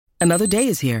Another day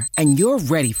is here, and you're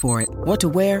ready for it. What to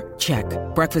wear? Check.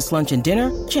 Breakfast, lunch, and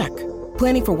dinner? Check.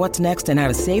 Planning for what's next and how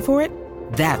to save for it?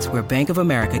 That's where Bank of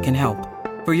America can help.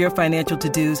 For your financial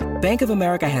to-dos, Bank of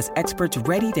America has experts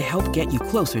ready to help get you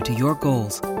closer to your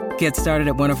goals. Get started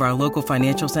at one of our local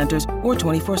financial centers or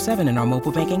 24/7 in our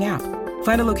mobile banking app.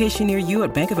 Find a location near you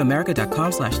at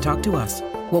bankofamerica.com/talktous.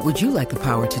 What would you like the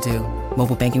power to do?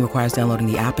 Mobile banking requires downloading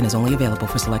the app and is only available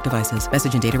for select devices.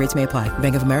 Message and data rates may apply.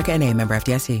 Bank of America N.A., member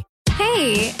FDIC.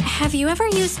 Hey, have you ever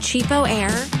used Cheapo Air?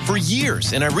 For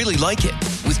years, and I really like it.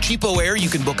 With Cheapo Air, you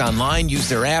can book online, use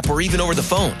their app, or even over the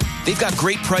phone. They've got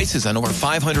great prices on over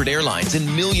 500 airlines and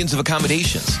millions of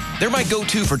accommodations. They're my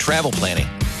go-to for travel planning.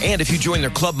 And if you join their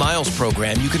Club Miles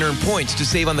program, you can earn points to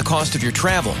save on the cost of your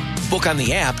travel. Book on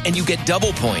the app, and you get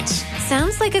double points.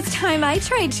 Sounds like it's time I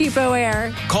tried Cheapo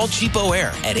Air. Call Cheapo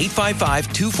Air at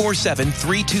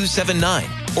 855-247-3279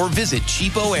 or visit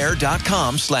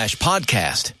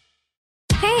cheapoair.com/podcast.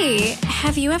 Hey,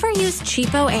 have you ever used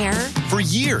Cheapo Air? For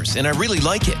years, and I really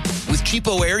like it. With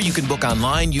Cheapo Air, you can book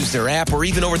online, use their app, or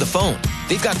even over the phone.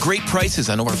 They've got great prices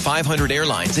on over 500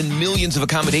 airlines and millions of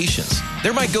accommodations.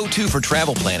 They're my go-to for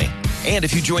travel planning. And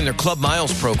if you join their Club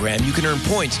Miles program, you can earn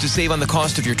points to save on the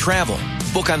cost of your travel.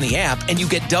 Book on the app, and you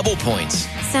get double points.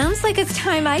 Sounds like it's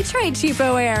time I tried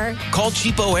Cheapo Air. Call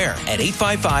Cheapo Air at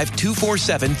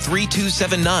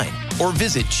 855-247-3279 or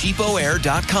visit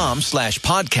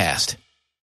cheapoair.com/podcast.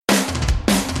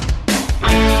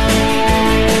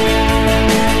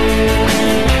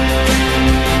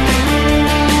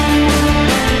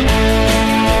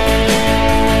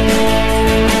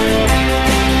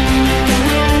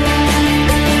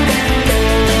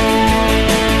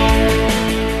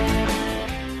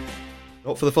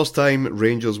 Not for the first time,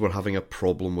 Rangers were having a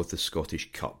problem with the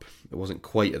Scottish Cup. It wasn't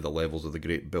quite at the levels of the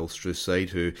great Bill Struce side,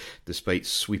 who, despite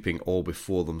sweeping all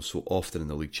before them so often in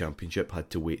the League Championship, had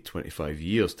to wait 25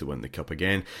 years to win the Cup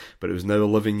again. But it was now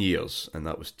 11 years, and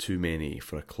that was too many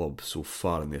for a club so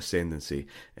far in the ascendancy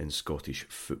in Scottish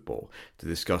football. To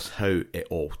discuss how it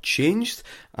all changed,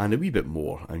 and a wee bit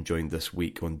more, I'm joined this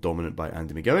week on Dominant by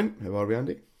Andy McGowan. How are we,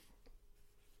 Andy?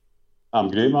 I'm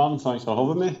great, man. Thanks for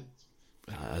having me.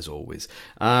 As always.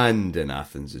 And in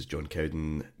Athens is John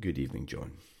Cowden. Good evening,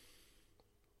 John.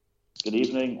 Good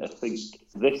evening. I think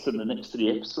this and the next 3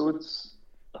 episodes,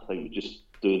 I think we just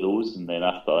do those, and then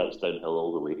after that it's downhill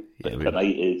all the way. But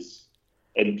tonight is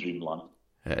in dreamland.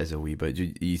 It is a wee bit.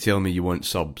 You telling me you want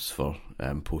subs for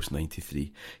post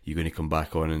 93? You're going to come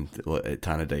back on and at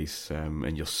Tannadice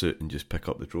in your suit and just pick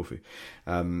up the trophy?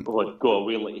 Go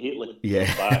away like Hitler.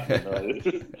 Yeah. Back and,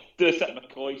 do a sit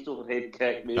McCoy overhead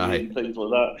kick maybe. Aye. And things like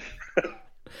that.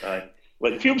 Aye.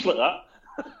 Like films like that.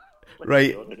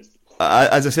 Right.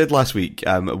 As I said last week,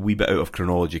 a wee bit out of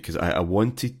chronology because I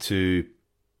wanted to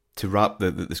wrap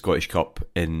the Scottish Cup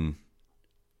in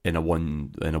a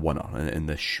oneer in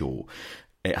this show.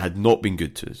 It had not been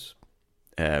good to us.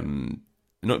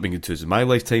 Not been good to us in my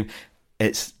lifetime.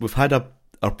 We've had our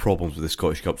problems with the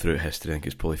Scottish Cup throughout history. I think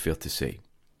it's probably fair to say.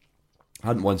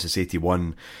 Hadn't won since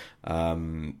 '81.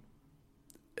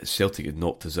 Celtic had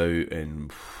knocked us out in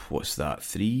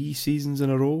 3 seasons in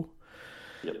a row.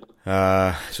 Yep.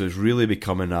 So it's really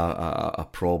becoming a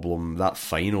problem. That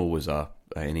final was in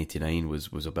 '89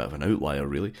 was a bit of an outlier,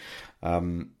 really.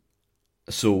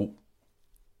 So,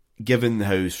 given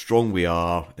how strong we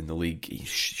are in the league,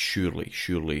 surely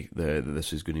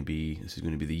this is going to be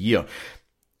the year.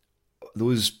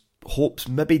 Those hopes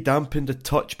maybe dampened a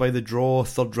touch by the draw,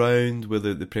 third round, where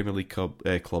the Premier League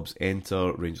clubs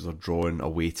enter. Rangers are drawn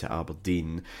away to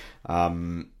Aberdeen,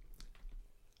 and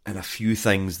a few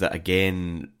things that,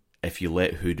 again, if you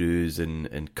let hoodoos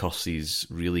and curses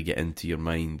really get into your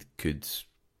mind, could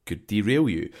derail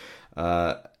you.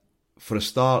 For a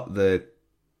start, the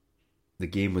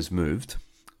game was moved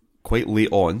quite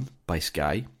late on by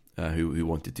Sky, who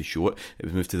wanted to show it. It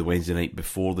was moved to the Wednesday night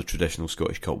before the traditional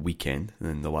Scottish Cup weekend, and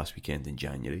then the last weekend in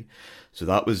January. So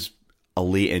that was a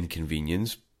late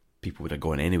inconvenience. People would have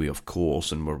gone anyway, of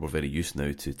course, and we're very used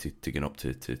now to getting up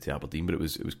to Aberdeen, but it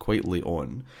was quite late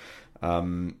on.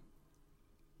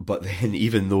 But then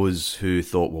even those who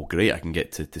thought, well, great, I can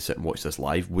get to sit and watch this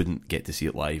live, wouldn't get to see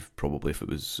it live probably if it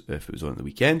was on the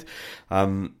weekend,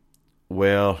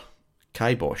 were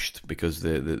kiboshed because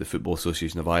the Football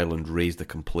Association of Ireland raised a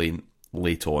complaint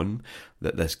late on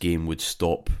that this game would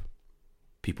stop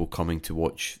people coming to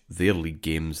watch their league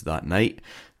games that night,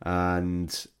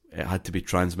 and it had to be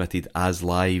transmitted as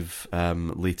live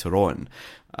later on.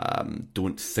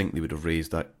 Don't think they would have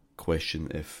raised that question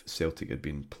if Celtic had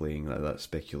been playing. That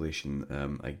speculation,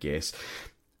 I guess.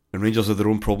 And Rangers had their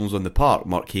own problems on the park.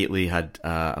 Mark Haitley had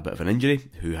a bit of an injury,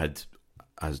 who had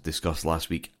as discussed last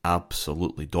week,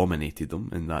 absolutely dominated them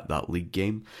in that league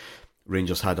game.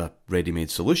 Rangers had a ready-made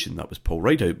solution, that was Paul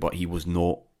Rideout, but he was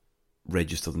not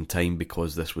registered in time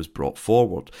because this was brought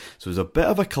forward. So it was a bit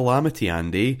of a calamity,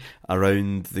 Andy,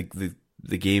 around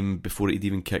the game before it had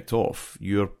even kicked off.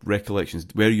 Your recollections,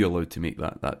 were you allowed to make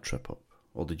that trip up?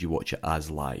 Or did you watch it as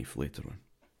live later on?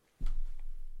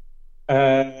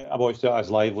 I watched it as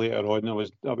live later on.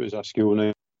 I was at school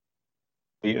night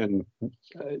and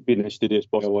being a studious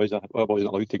boy, I wasn't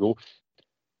allowed to go.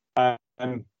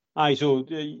 So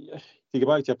to get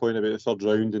back to your point about the third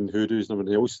round and hoodoos and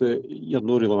everything else, you're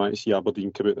not really wanting to see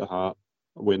Aberdeen come out the hat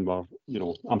when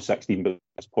I'm 16 by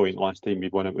this point. Last time we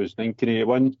won it was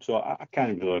 1981, so I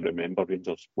can't really remember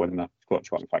Rangers winning the Scottish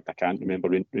Cup. In fact, I can't remember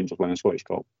Rangers winning the Scottish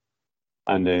Cup.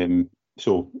 And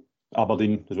so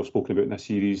Aberdeen, as we've spoken about in this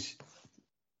series,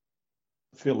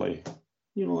 fairly,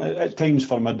 at times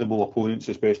formidable opponents,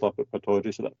 especially up at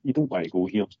Pittodrie, so that you don't want to go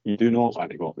here. You do not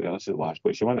want to go up there. This is the last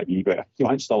place. You want to be better. You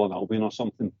want Stirling Albion or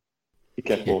something to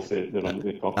kick off the run of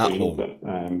the cup final. But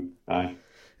aye.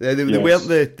 They weren't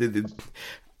the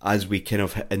as we kind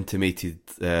of intimated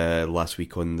last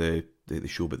week on the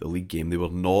show about the league game, they were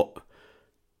not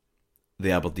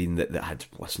the Aberdeen that had,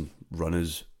 run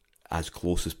as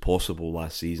close as possible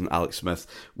last season. Alex Smith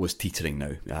was teetering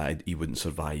now. He wouldn't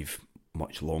survive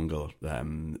much longer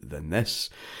than this.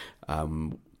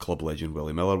 Club legend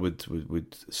Willie Miller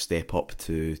would step up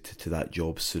to that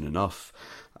job soon enough.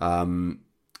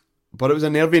 But it was a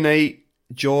nervy night.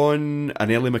 John, an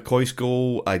early McCoist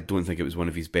goal. I don't think it was one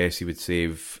of his best. He would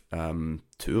save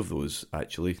two of those,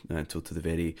 actually, until to the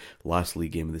very last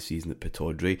league game of the season at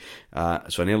Pittodrie.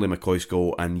 So an early McCoist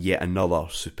goal and yet another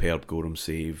superb Gorham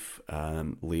save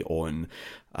late on.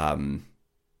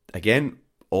 Again,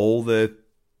 all the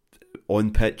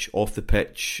on-pitch,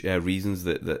 off-the-pitch reasons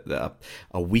that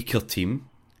a weaker team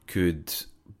could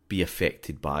be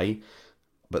affected by.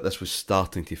 But this was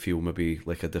starting to feel maybe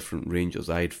like a different Rangers.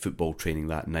 I had football training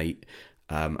that night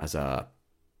as a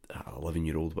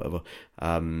 11-year-old, whatever,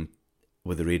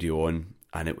 with the radio on,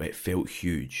 and it felt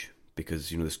huge because,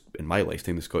 this, in my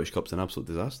lifetime, the Scottish Cup's an absolute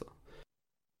disaster.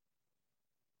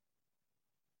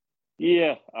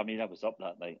 Yeah, I was up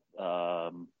that night.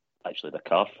 Actually, the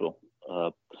car full.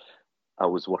 I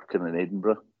was working in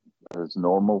Edinburgh as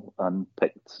normal and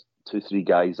picked 2-3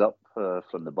 guys up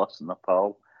from the bus in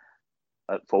Nepal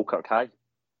at Falkirk High.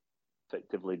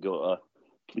 Effectively got a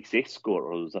police escort,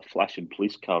 or there was a flashing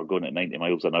police car going at 90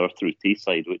 miles an hour through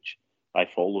Tayside, which I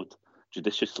followed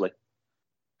judiciously.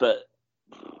 But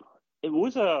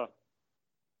this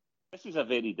is a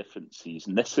very different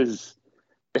season. This is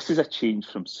a change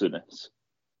from Souness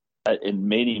in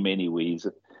many, many ways.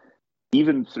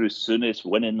 Even through Souness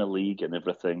winning the league and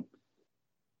everything,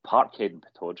 Parkhead and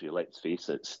Pittodrie, let's face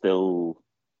it, still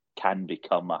can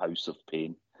become a house of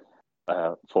pain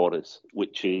for us,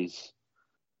 which is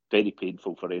very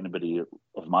painful for anybody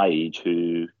of my age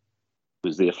who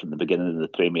was there from the beginning of the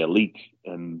Premier League,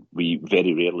 and we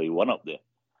very rarely won up there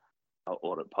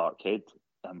or at Parkhead,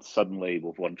 and suddenly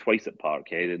we've won twice at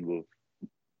Parkhead and we've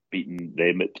beaten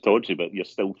them at Pittodrie, but you're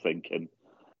still thinking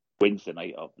Wednesday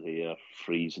night up there,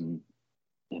 freezing,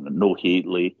 no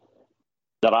Haitley.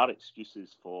 There are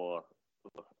excuses for,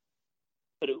 but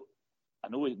I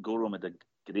know Gorham had a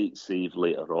great save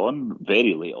later on,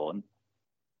 very late on.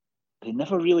 They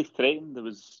never really threatened. There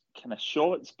was kind of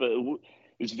shots, but it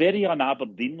was very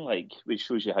un-Aberdeen-like, which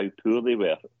shows you how poor they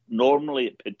were. Normally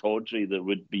at Pittodrie, there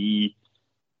would be,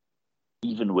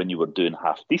 even when you were doing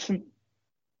half decent,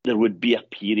 there would be a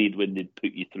period when they'd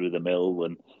put you through the mill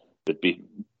and there'd be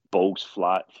balls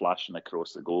flashing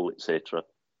across the goal, etc.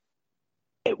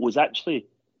 It was actually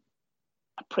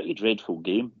a pretty dreadful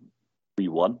game. We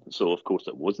won, so of course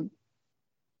it wasn't.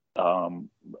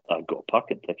 I got a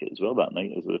parking ticket as well that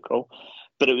night, as I recall.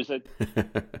 But it was I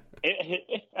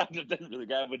didn't really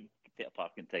get. I wouldn't take a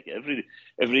parking ticket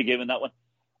every game in that one.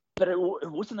 But it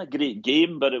wasn't a great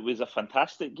game, but it was a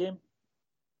fantastic game.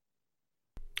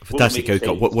 Fantastic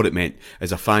outcome. What it meant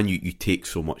as a fan, you take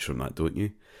so much from that, don't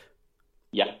you?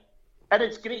 Yeah, and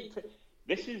it's great.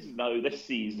 This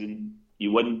season,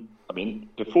 you win.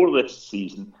 Before this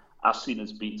season, I've seen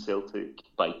us beat Celtic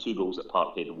by 2 goals at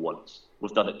Parkhead once.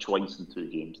 We've done it twice in 2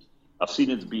 games. I've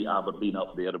seen us beat Aberdeen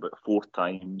up there about 4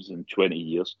 times in 20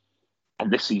 years.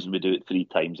 And this season we do it 3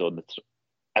 times on the...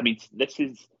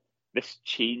 this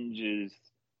changes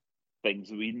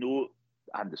things. We know,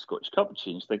 and the Scottish Cup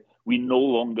changed things. We no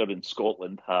longer in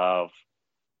Scotland have,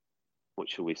 what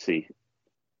shall we say,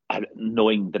 a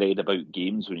gnawing dread about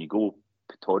games. When you go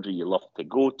Pittodrie, you love to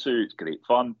go to. It's great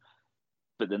fun.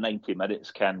 But the 90 minutes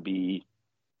can be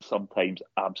sometimes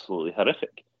absolutely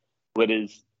horrific.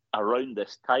 Whereas around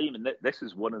this time, and this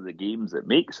is one of the games that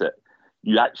makes it,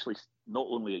 you actually, not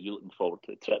only are you looking forward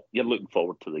to the trip, you're looking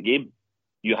forward to the game.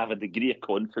 You have a degree of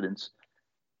confidence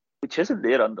which isn't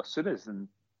there under Souness. And,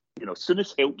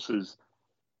 Souness helps us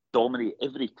dominate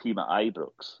every team at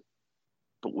Ibrox,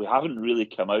 but we haven't really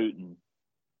come out and,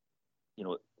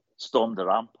 stormed the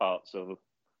ramparts of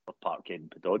Parkhead and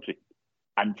Pittodrie.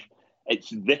 And it's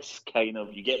this kind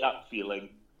of, you get that feeling,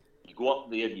 you go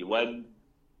up there, you win.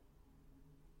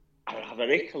 I have a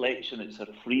recollection, it's a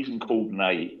freezing cold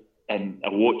night, and I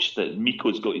watched that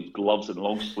Miko's got his gloves and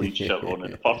long sleeve shirt on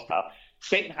in the first half.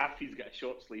 Second half, he's got a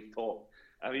short sleeve top.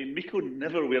 I mean, Miko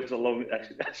never wears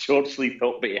a short sleeve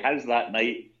top, but he has that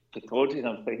night. Pittodrie, and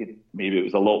I'm thinking maybe it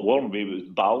was a lot warmer, maybe it was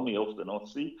balmy off the North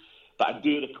Sea. But I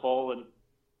do recall, and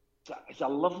it's a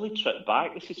lovely trip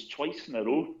back. This is twice in a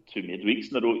row, 2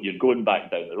 midweeks in a row. You're going back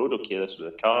down the road, okay, this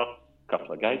was a car, a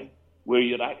couple of guys, where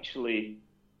you're actually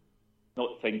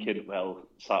not thinking, well,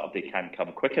 Saturday can't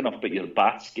come quick enough, but you're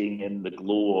basking in the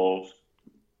glow of,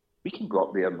 we can go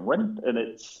up there and win, and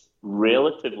it's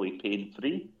relatively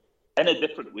pain-free, in a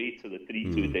different way to the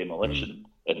 3-2 demolition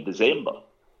in December.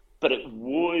 But it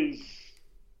was,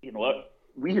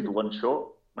 we had one shot,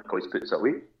 McCoist puts it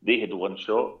away, they had one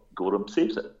shot, Gorham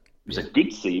saves it. It was a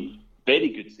good save, very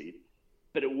good save,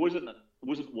 but it wasn't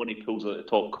one he pulls out the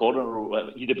top corner or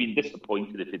whatever. You'd have been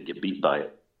disappointed if he'd get beat by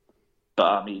it. But,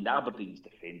 I mean, Aberdeen's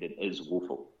defending is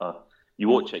woeful. You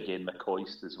watch it again,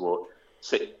 McCoist is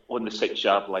on the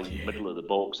 6-yard line, middle of the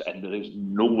box, and there is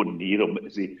no one near him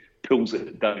as he pulls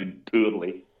it down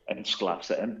poorly and sclaps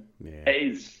it in.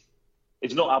 Yeah.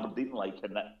 It's not Aberdeen-like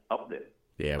in that up there.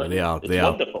 Yeah, but they are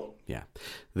wonderful. Yeah,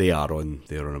 they're on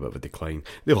a bit of a decline.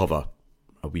 They'll have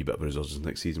a wee bit of resources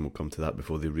next season. We'll come to that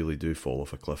before they really do fall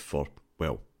off a cliff for,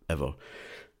 well, ever.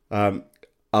 Alan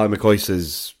McCoist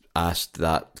has asked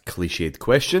that cliched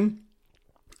question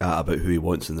about who he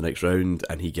wants in the next round,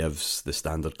 and he gives the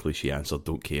standard cliche answer,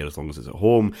 don't care as long as it's at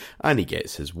home, and he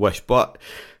gets his wish. But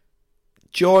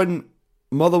John,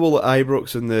 Motherwell at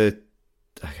Ibrox in the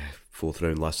 4th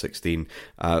round, last 16,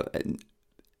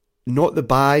 not the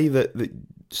bye that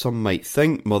some might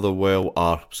think. Motherwell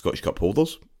are Scottish Cup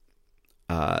holders.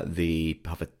 They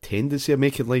have a tendency of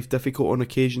making life difficult on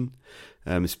occasion,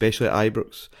 especially at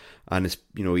Ibrox. And it's,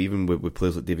 even with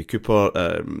players like David Cooper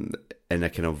in a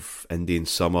kind of Indian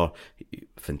summer,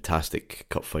 fantastic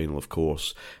cup final, of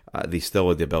course. They still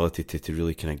have the ability to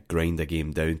really kind of grind a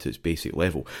game down to its basic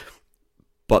level.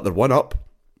 But they're one up.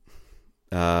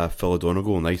 Phil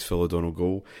O'Donegal, nice Phil O'Donegal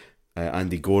goal.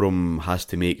 Andy Gorham has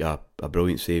to make a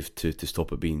brilliant save to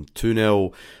stop it being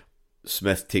 2-0.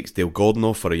 Smith takes Dale Gordon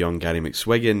off for a young Gary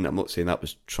McSwiggan. I'm not saying that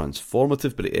was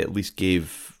transformative, but it at least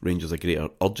gave Rangers a greater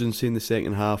urgency in the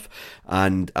second half.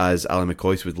 And as Alan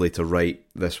McCoist would later write,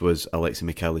 this was Alexei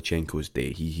Mikhailichenko's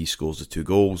day. He scores the 2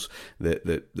 goals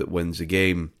that wins the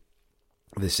game.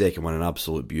 The second one, an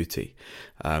absolute beauty.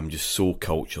 Just so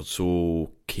cultured,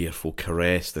 so careful,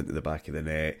 caressed into the back of the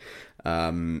net.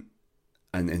 And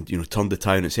turned the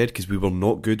tie on its head, because we were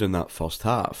not good in that first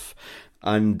half.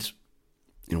 And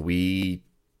we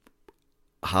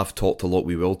have talked a lot,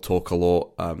 we will talk a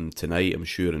lot tonight, I'm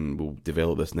sure, and we'll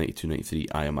develop this 92-93,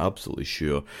 I am absolutely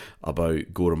sure,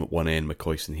 about Gorham at one end,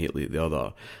 McCoist and Haitley at the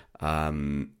other.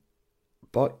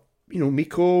 But,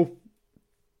 Miko,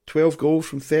 12 goals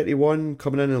from 31,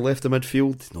 coming in and left of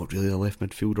midfield. He's not really a left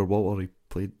midfielder, Walter, he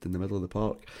played in the middle of the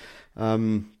park.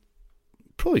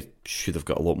 Probably should have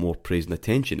got a lot more praise and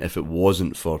attention if it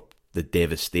wasn't for the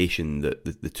devastation that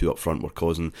the two up front were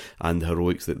causing and the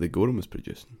heroics that the Gorham was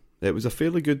producing. It was a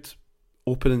fairly good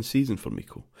opening season for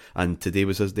Miko, and today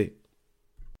was his day.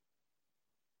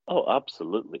 Oh,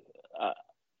 absolutely.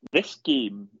 This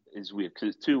game is weird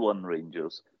because it's 2-1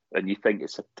 Rangers, and you think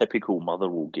it's a typical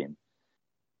Motherwell game.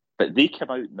 But they come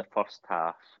out in the first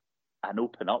half and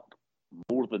open up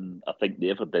more than I think they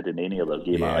ever did in any other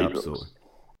game at Ibrox. Absolutely.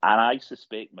 And I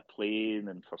suspect McLean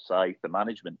and Forsyth, the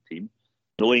management team,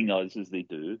 knowing us as they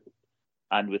do,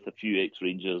 and with a few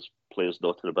ex-Rangers players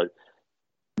dotted about,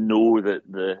 know that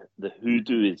the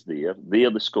hoodoo is there. They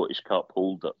are the Scottish Cup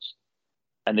holders.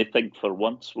 And they think, for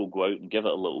once, we'll go out and give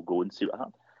it a little go and see what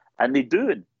happens. And they do.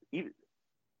 And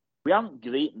we aren't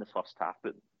great in the first half,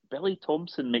 but Billy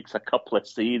Thompson makes a couple of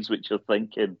saves which you're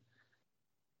thinking,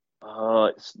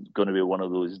 it's going to be one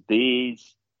of those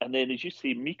days. And then, as you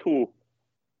say, Miko...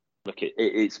 Look,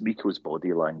 it's Miko's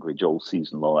body language all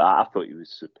season long. I thought he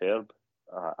was superb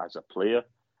as a player,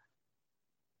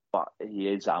 but he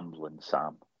is ambling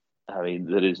Sam. I mean,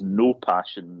 there is no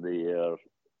passion there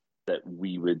that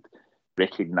we would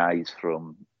recognise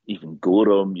from even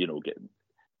Gorham.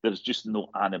 There's just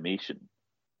no animation.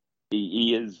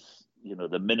 He is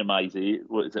the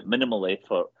minimal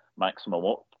effort, maximum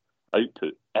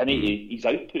output. And his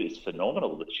output is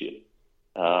phenomenal this year.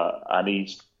 And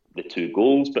he's the 2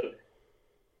 goals. But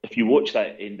if you watch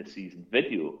that end of season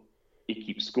video, he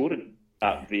keeps scoring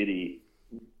at very,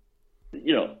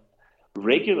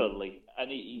 regularly. And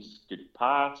he's good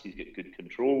pass, he's got good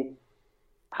control.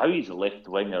 How he's a left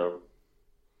winger,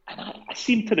 and I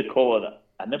seem to recall that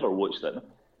I never watched it.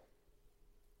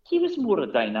 He was more a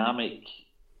dynamic.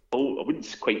 I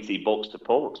wouldn't quite say box to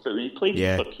box, but when he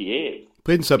played for Kiev,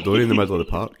 played in Sampdoria in the middle of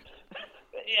the park.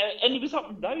 Yeah, and he was up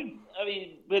and down. I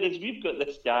mean, whereas we've got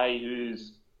this guy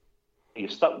who's you're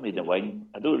stuck me in the wing.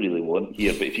 I don't really want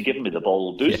here, but if you give me the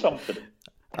ball, do something.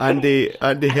 And he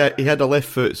had a left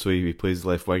foot, so he plays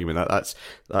left wing. I mean, that's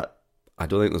that. I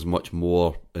don't think there's much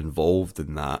more involved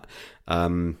in that.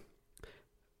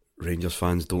 Rangers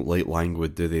fans don't like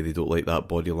languid, do they? They don't like that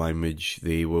body language.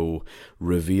 They will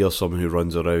revere someone who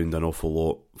runs around an awful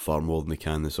lot far more than they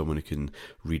can than someone who can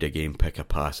read a game, pick a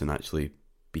pass, and actually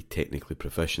be technically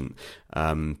proficient.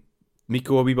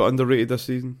 Miko, a wee bit underrated this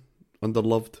season?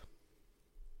 Underloved?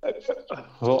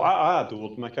 Well, I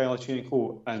adored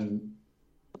Mikhailchenko, and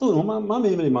I don't know, my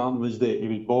memory, Martin, was that he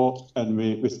was bought, and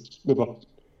we were,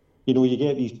 you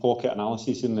get these pocket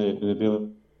analyses in the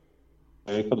Daily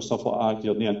Record and stuff like that.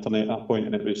 You're on the internet at that point,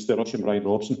 and it was the Russian Brian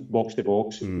Robson, box to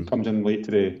box. He comes in late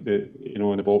to the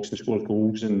in the box and scores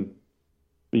goals, and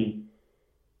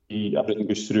everything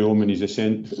goes through him, and he's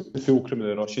the fulcrum of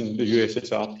the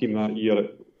USSR team that year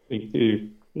at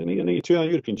 92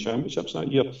 European Championships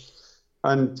that year.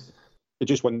 And he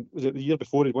just won, was it the year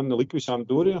before he won the league with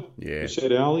Sampdoria? Yeah.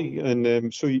 Serie A league.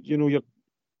 And so, you're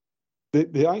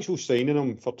the actual signing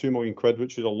him for £2 million,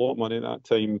 which was a lot of money at that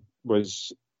time,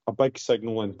 was a big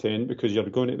signal intent, because you're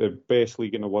going to the best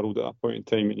league in the world at that point in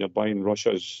time and you're buying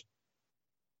Russia's,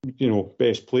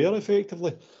 best player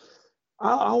effectively.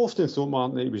 I often thought,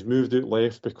 Martin, that he was moved out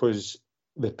left because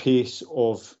the pace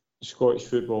of Scottish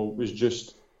football was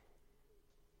just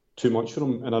too much for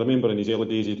him. And I remember in his early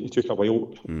days, he took a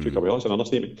while. That's an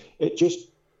understatement. It just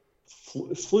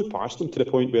flew past him to the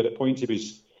point where at points he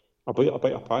was a bit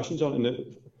of passenger.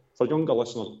 And for younger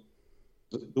listeners,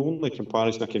 the only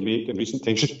comparison I can make in recent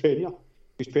times is Pena.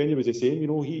 Because Pena was the same.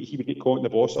 He would get caught in the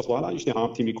boss. Stuff like that. Used to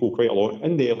happen to me quite a lot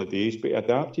in the early days, but he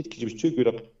adapted because he was too good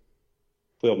a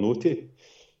player not to.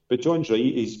 But John's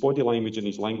right. His body language and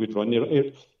his languid run,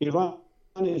 he ran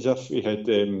as if he had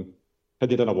done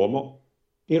a warm up.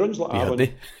 He runs like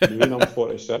Alan, I'm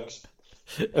 46.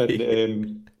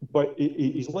 And, but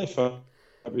his left foot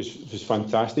was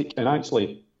fantastic. And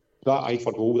actually, that eye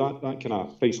for goal, that kind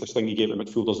of priceless thing he gave to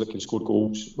midfielders that can score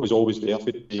goals, was always there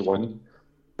for day one.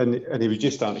 And he was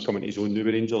just starting to come into his own new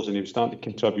Rangers, and he was starting to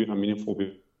contribute in a meaningful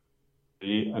way.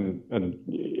 And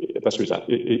this was,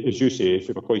 as you say,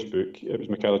 for McCoy's book, it was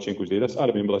Mikhailchenko's day. I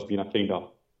remember this being a kind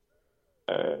of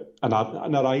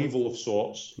an arrival of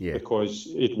sorts, because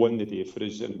he'd won the day for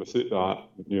us, and without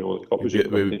that, the cup was we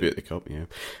would beat the cup,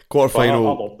 Quarter final.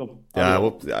 I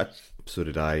loved him. So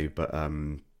did I, but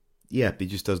he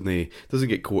just doesn't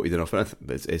get quoted enough. And I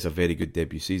think it's a very good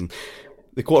debut season.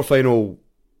 The quarter final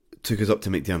took us up to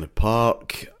McDiarmid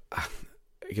Park.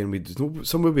 Again,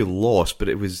 somewhere we lost, but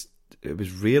it was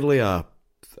rarely a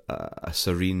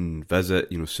serene visit.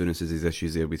 Soon as there's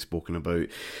issues there we've spoken about.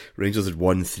 Rangers had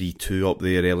won 3-2 up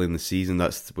there early in the season.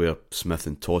 That's where Smith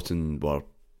and Totten were,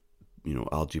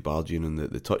 argy-bargying on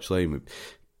the touchline with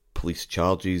police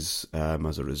charges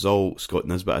as a result. Scott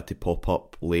Nisbet had to pop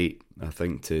up late, I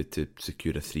think, to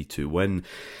secure a 3-2 win.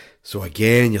 So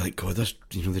again, you're like, God,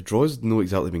 the draw's not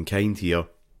exactly been kind here.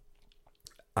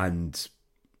 And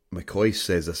McCoy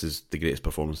says this is the greatest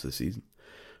performance of the season.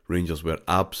 Rangers were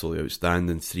absolutely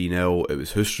outstanding, 3-0. It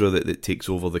was Hustra that takes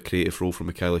over the creative role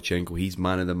from Mikhailchenko. He's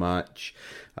man of the match.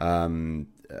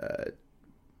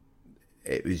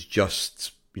 It was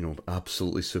just,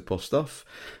 absolutely super stuff.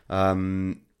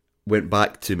 Went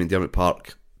back to McDiarmid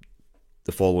Park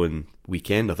the following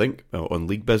weekend, I think, on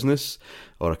league business,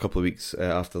 or a couple of weeks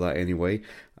after that anyway,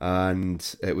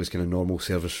 and it was kind of normal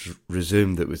service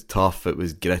resumed. It was tough, it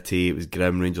was gritty, it was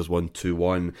grim. Rangers won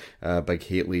 2-1. Big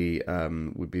Hateley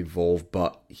would be involved,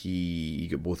 but he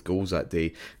got both goals that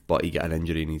day, but he got an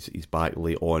injury and he's back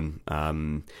late on,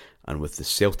 and with the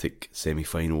Celtic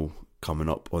semi-final coming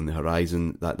up on the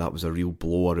horizon, that was a real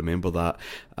blow. I remember that.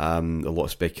 A lot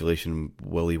of speculation,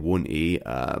 will he, won't he?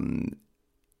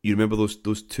 You remember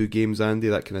those two games, Andy?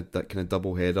 That kind of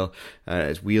double header.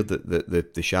 It's weird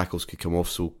that the shackles could come off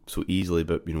so easily,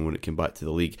 but when it came back to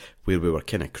the league, where we were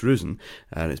kind of cruising,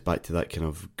 and it's back to that kind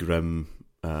of grim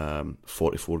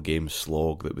 44 game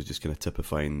slog that was just kind of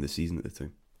typifying the season at the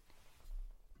time.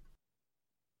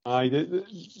 Aye,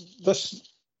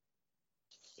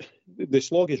 the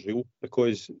slog is real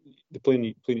because they're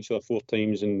playing each other 4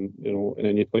 times, and and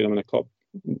then you play them in a cup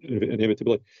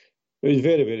inevitably. It was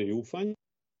very, very real. Fans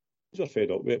were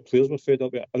fed up with it. Players were fed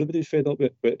up with it. Everybody's fed up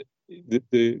with it. But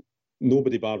the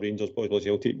nobody bar Rangers, boys,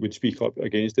 Celtic would speak up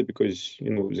against it because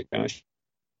it was a cash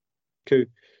cow.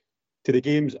 To the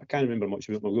games, I can't remember much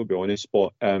of it. I'm going to be honest,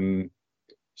 but St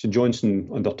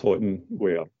Johnstone under Taunton,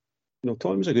 where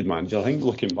Taunton was a good manager. I think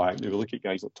looking back, we look at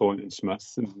guys like Taunton and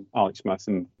Smith and Alex Smith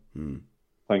and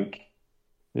think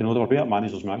there were better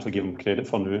managers we actually give them credit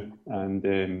for now, and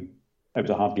it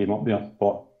was a hard game up there.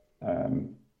 But I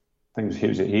think it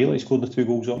was Haley scored the 2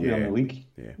 goals up there in the league.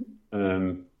 Yeah.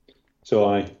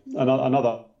 So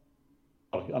another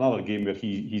game where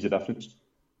he's a difference.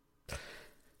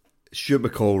 Stuart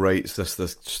McCall writes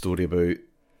this story about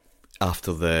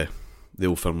after the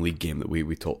Old Firm League game that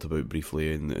we talked about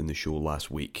briefly in the show last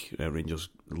week. Rangers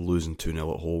losing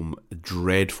 2-0 at home. A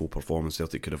dreadful performance.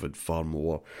 Celtic could have had far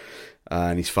more.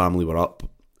 And his family were up,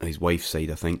 his wife's side,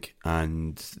 I think,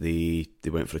 and they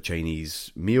went for a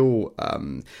Chinese meal.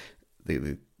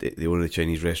 The owner of the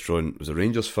Chinese restaurant was a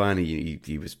Rangers fan.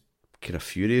 He was kind of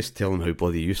furious, telling them how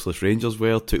bloody useless Rangers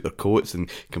were, took their coats and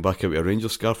come back out with a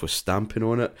Rangers scarf with stamping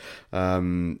on it.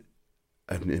 And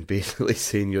basically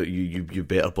saying you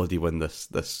better bloody win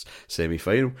this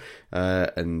semi-final.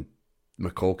 And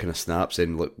McCall kind of snapped,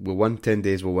 saying, look, we'll win 10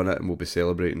 days, we'll win it, and we'll be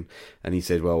celebrating. And he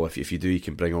said, well, if you do, you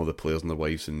can bring all the players and their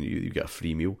wives and you get a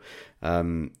free meal.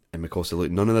 And McCall said,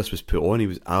 look, none of this was put on. He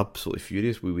was absolutely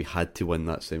furious. We had to win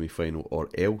that semi-final or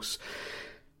else.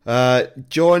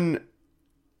 John, I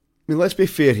mean, let's be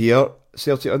fair here.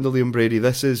 Celtic under Liam Brady,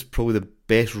 this is probably the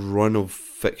best run of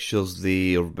fixtures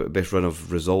or best run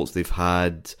of results they've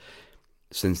had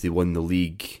since they won the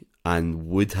league, and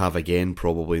would have again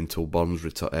probably until Burns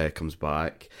comes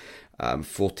back.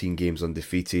 14 games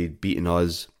undefeated, beating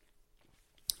us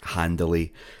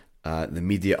handily. The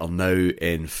media are now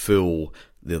in full.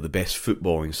 They're the best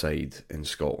footballing side in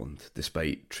Scotland,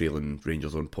 despite trailing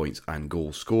Rangers on points and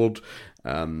goals scored.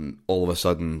 All of a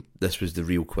sudden, this was the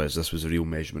real quiz. This was the real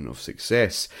measurement of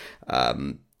success.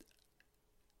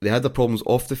 They had their problems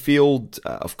off the field,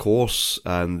 of course,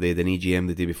 and they had an AGM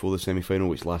the day before the semi-final,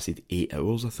 which lasted 8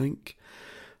 hours, I think.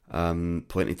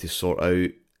 Plenty to sort out.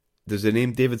 Does the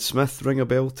name David Smith ring a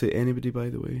bell to anybody, by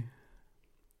the way?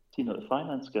 Is he not the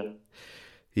finance guy?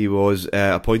 He was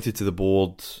appointed to the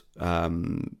board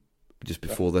just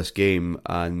before this game,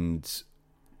 and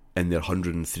in their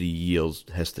 103 years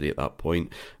history at that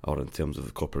point, or in terms of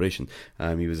the corporation,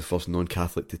 he was the first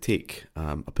non-Catholic to take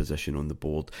a position on the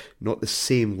board. Not the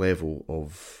same level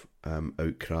of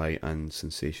outcry and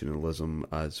sensationalism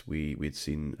as we'd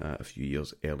seen a few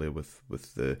years earlier with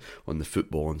the on the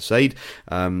footballing side,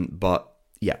 but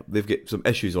yeah, they've got some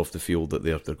issues off the field that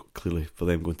they're clearly, for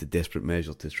them, going to desperate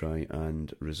measures to try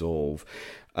and resolve.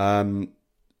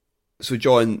 So,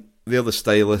 John, they're the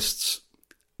stylists.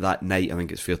 That night, I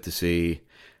think it's fair to say,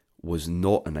 was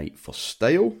not a night for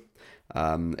style.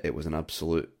 It was an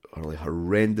absolute really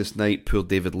horrendous night. Poor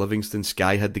David Livingston.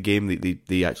 Sky had the game.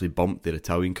 They actually bumped their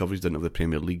Italian coverage, didn't have the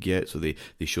Premier League yet, so they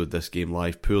showed this game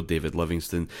live. Poor David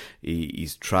Livingston.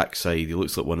 He's trackside. He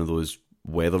looks like one of those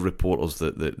weather reporters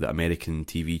that the American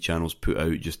TV channels put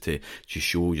out just to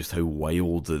show just how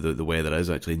wild the weather is,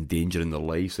 actually endangering their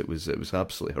lives. It was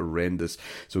absolutely horrendous.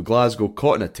 So Glasgow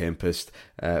caught in a tempest.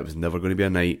 It was never going to be a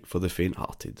night for the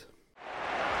faint-hearted.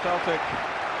 Celtic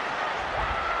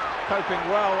coping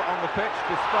well on the pitch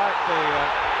despite the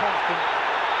constant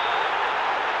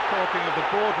talking of the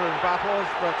boardroom battles,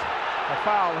 but a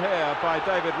foul here by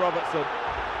David Robertson,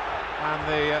 and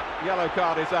the yellow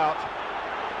card is out.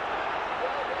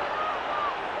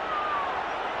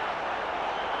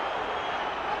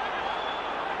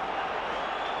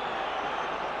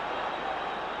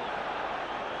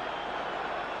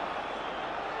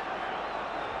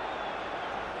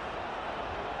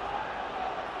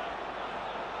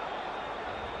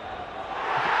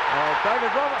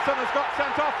 David Robertson has got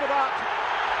sent off for that.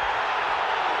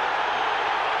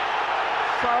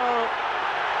 So,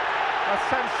 a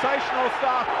sensational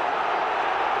start.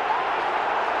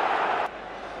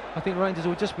 I think Rangers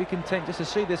will just be content just to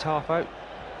see this half out,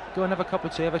 go and have a cup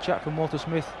of tea, have a chat from Walter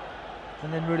Smith,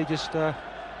 and then really just gird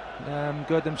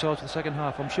themselves for the second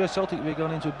half. I'm sure Celtic will be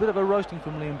going into a bit of a roasting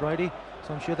from Liam Brady,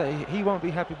 so I'm sure that he won't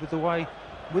be happy with the way,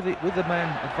 with the man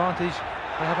advantage,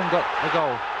 they haven't got a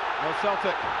goal. Well,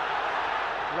 Celtic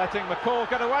letting McCall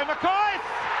get away. McCoy!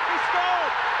 He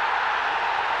scored!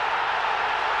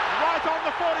 Right on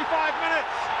the 45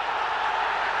 minutes.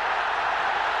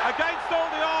 Against all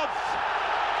the odds.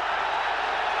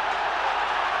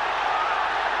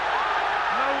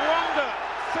 under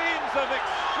scenes of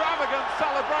extravagant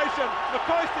celebration.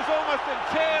 McCoist is almost in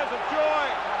tears of joy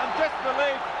and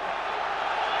disbelief.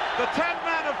 The 10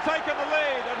 men have taken the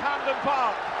lead at Hampden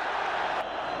Park.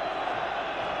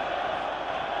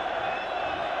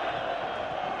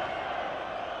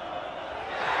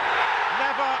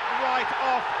 Never write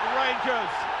off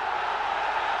Rangers.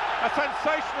 A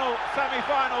sensational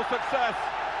semi-final success.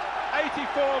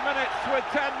 84 minutes with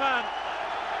 10 men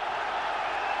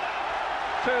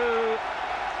to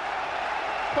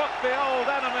put the old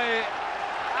enemy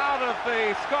out of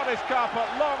the Scottish Cup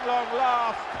at long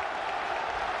last,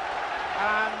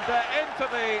 and into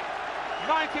the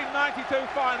 1992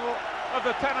 final of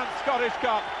the Tennant Scottish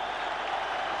Cup.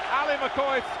 Ali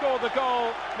McCoy scored the goal,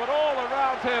 but all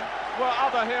around him were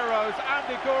other heroes.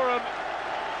 Andy Gorham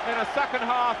in a second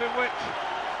half in which,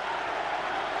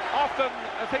 often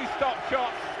as he stopped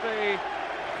shots, the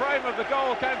frame of the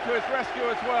goal came to his rescue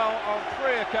as well on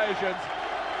 3 occasions.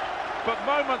 But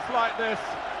moments like this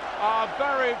are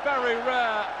very, very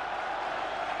rare,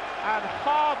 and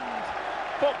hardened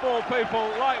football people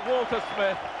like Walter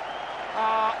Smith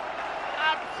are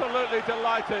absolutely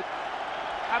delighted,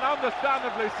 and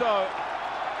understandably so.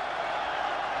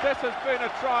 This has been a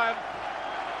triumph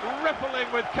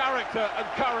rippling with character and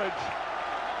courage.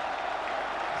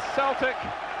 Celtic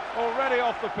already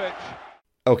off the pitch.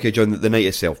 Okay, John, the night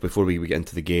itself, before we get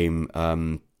into the game,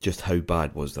 just how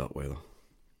bad was that weather?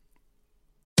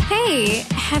 Hey,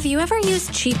 have you ever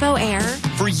used Cheapo Air?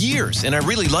 For years, and I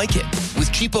really like it. With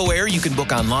Cheapo Air, you can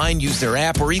book online, use their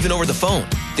app, or even over the phone.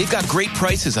 They've got great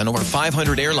prices on over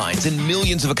 500 airlines and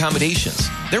millions of accommodations.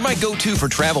 They're my go-to for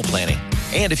travel planning.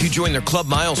 And if you join their Club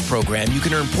Miles program, you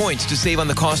can earn points to save on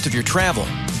the cost of your travel.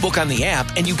 Book on the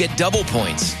app and you get double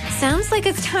points. Sounds like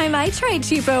it's time I tried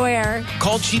Cheapo Air.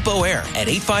 Call Cheapo Air at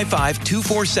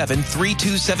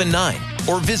 855-247-3279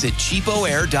 or visit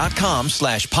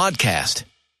cheapoair.com/podcast.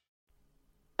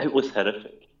 It was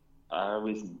horrific. I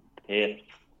was in Perth,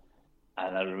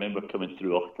 and I remember coming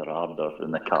through Auchterarder in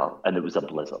the car, and it was a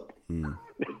blizzard.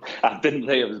 I didn't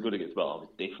think I was going to get, well, I was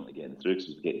definitely getting through because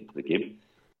I was getting to the game.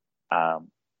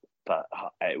 But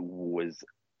it was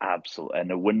absolute, and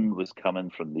the wind was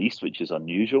coming from the east, which is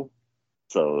unusual.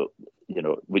 So,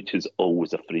 which is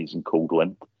always a freezing cold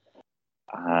wind.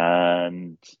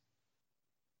 And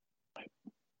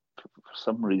for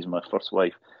some reason, my first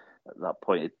wife at that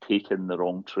point had taken the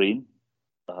wrong train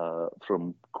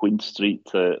from Queen Street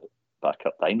to back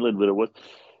up to England where it was.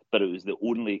 But it was the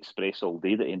only express all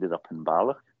day that ended up in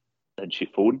Bala. And she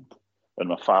phoned. And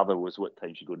my father was, what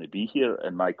time's she going to be here?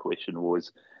 And my question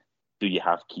was, do you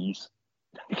have keys?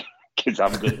 Because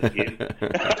I'm going to the game.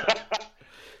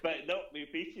 But no, we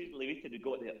patiently waited and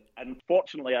got there.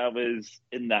 Unfortunately, I was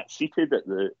in that seated at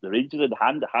the Rangers in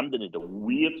Hampden had a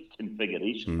weird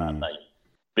configuration that night.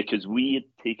 Because we had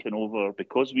taken over,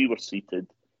 because we were seated,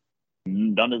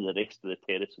 none of the rest of the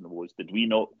terracing was. Did we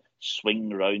not swing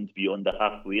round beyond the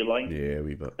halfway line? Yeah,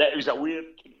 we bet. It was a weird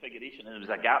configuration, and there was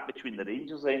a gap between the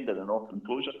Rangers end and the north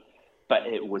enclosure. But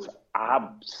it was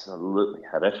absolutely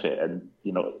horrific. And,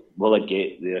 will I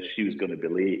get there? She was going to be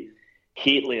late.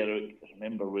 Haley, I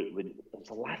remember, when it was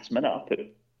the last minute up at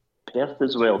Perth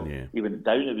as well. Yeah. He went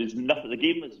down. It was nothing. The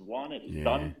game was won. It was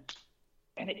done.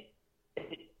 And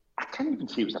I can't even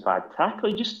say it was a bad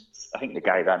tackle. I think the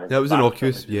guy ran. That was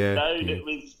innocuous. Yeah. Down. Yeah.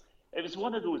 It was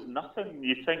one of those nothing.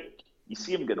 You think you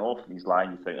see him getting off and he's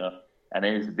lying. You think, and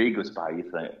then as the day goes by, you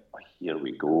think, here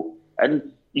we go.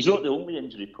 And he's not the only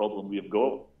injury problem we've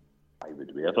got. Why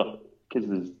would we ever? Because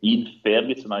there's Ian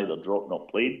Ferguson either dropped, not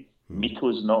playing.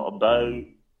 Miko's not about.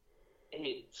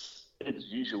 It's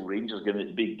usual Rangers giving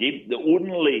it a big game. The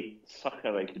only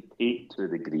sucker I could take to a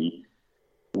degree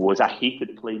was I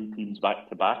hated playing teams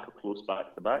back-to-back or close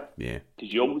back-to-back. Yeah.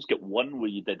 Because you always get one where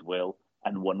you did well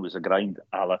and one was a grind,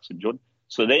 a la St John.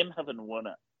 So them having won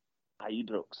at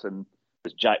Ibrox, and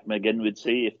as Jack McGinn would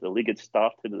say, if the league had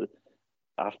started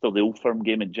after the Old Firm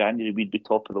game in January, we'd be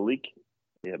top of the league.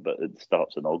 Yeah, but it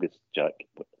starts in August, Jack.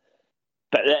 But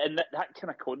and that kind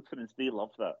of confidence, they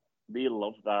love that. They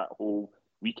love that whole,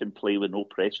 we can play with no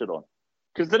pressure on.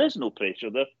 Because there is no pressure.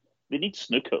 They need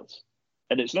snookers.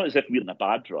 And it's not as if we're in a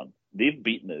bad run. They've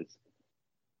beaten us.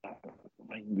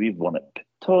 We've won it.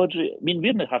 Tawdry.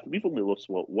 We've only lost,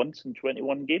 once in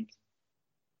 21 games?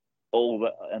 All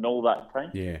that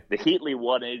time? Yeah. The Haley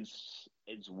one is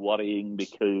worrying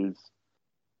because,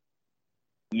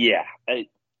 he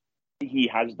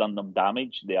has done them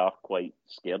damage. They are quite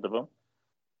scared of him.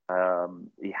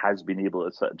 He has been able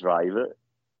to sort of drive it.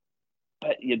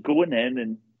 But you're going in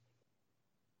and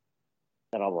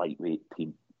they're a lightweight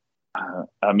team.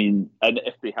 And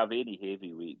if they have any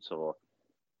heavyweights or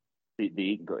They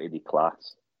ain't got any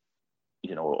class,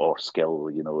 or skill.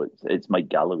 It's Mike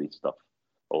Galloway stuff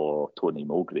or Tony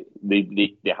Mowbray.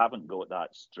 They haven't got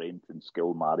that strength and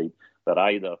skill married. They're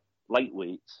either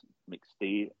lightweights,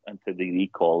 McStay into the Lee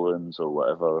Collins or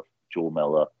whatever, Joe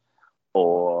Miller,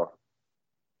 or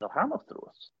they're hammer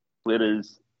throwers.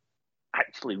 Whereas,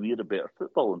 actually, we're a better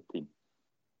footballing team.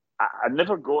 I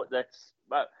never got this,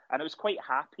 and I was quite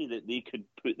happy that they could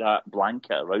put that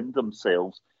blanket around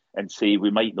themselves and say we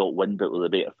might not win, but we're a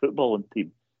better footballing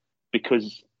team,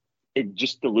 because it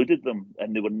just deluded them,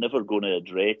 and they were never going to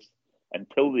address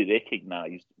until they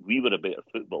recognised we were a better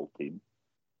football team.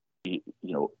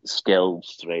 Skill,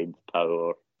 strength,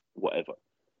 power, whatever.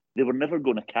 They were never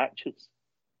going to catch us.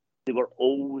 They were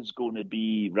always going to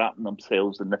be wrapping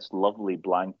themselves in this lovely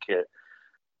blanket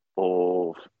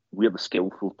of we're the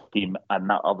skillful team, and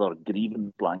that other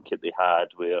grieving blanket they had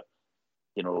where,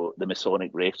 the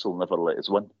Masonic refs will never let us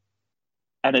win.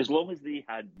 And as long as they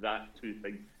had that two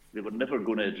things, they were never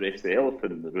going to address the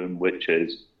elephant in the room, which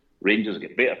is Rangers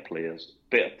get better players,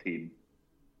 better team,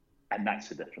 and that's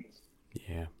the difference.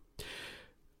 Yeah.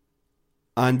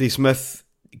 Andy Smith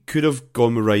could have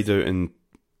gone with Rideout and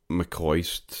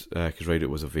McCoist because Rideout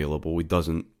was available. He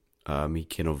doesn't. He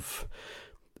kind of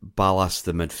ballasts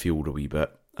the midfield a wee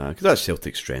bit because that's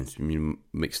Celtic's strength. I mean,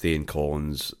 McStay and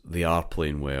Collins, they are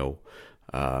playing well,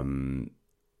 and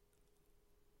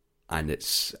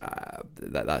it's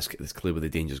that's clear where the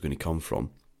danger is going to come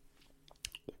from.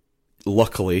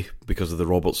 Luckily, because of the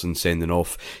Robertson sending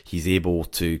off, he's able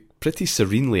to pretty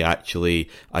serenely actually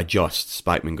adjust.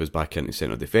 Spackman goes back into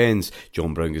centre defence.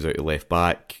 John Brown goes out to left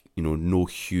back. No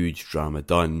huge drama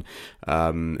done.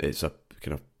 It's a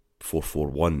kind of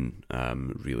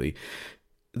 4-4-1, really.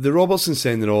 The Robertson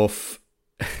sending off,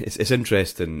 it's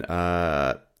interesting.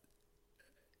 The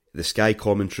Sky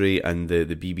commentary and the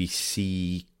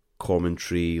BBC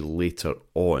commentary later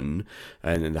on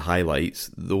and in the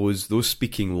highlights, those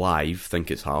speaking live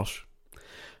think it's harsh,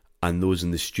 and those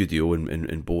in the studio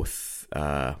in both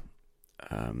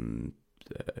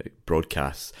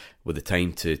broadcasts with the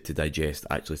time to digest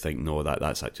actually think no,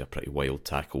 that's actually a pretty wild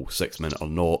tackle, 6 minute or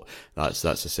not, that's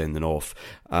a sending off.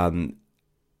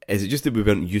 Is it just that we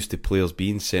weren't used to players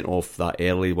being sent off that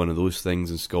early, one of those things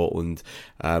in Scotland?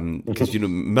 Because,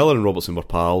 Miller and Robertson were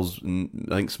pals, and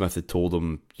I think Smith had told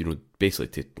him, basically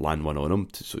to land one on him,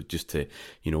 just to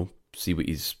see what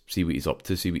he's up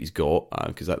to, see what he's got,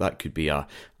 because that could be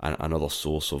another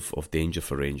source of danger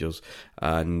for Rangers.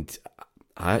 And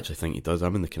I actually think he does.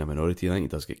 I'm in the kind of minority. I think he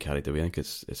does get carried away. I think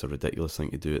it's a ridiculous thing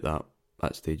to do at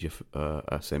that stage of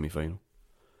a semi-final.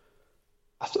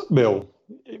 Well,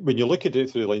 when you look at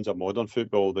it through the lens of modern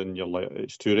football, then you're like,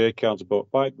 it's 2 red cards.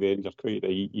 But back then, you're quite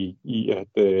right. You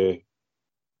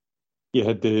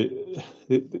had the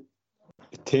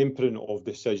tempering of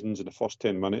decisions in the first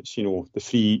 10 minutes. The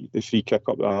free kick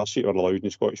up the arse were allowed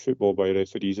in Scottish football by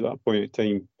referees at that point in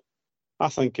time. I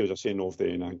think it was a send-off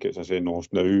then. I think it's a send-off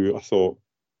now. I thought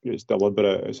it's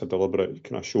deliberate. It's a deliberate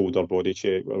kind of shoulder body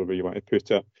check, whatever you want to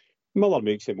put it. Miller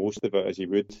makes the most of it as he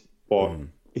would, but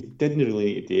it didn't really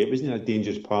need to do it. It wasn't a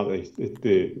dangerous part of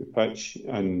the pitch,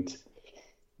 and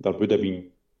there would have been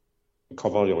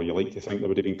cover, or you like to think there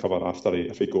would have been cover after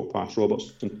if he got past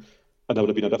Robertson, and there would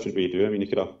have been a different way to do it. I mean, he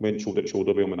could have went shoulder to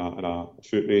shoulder with him in a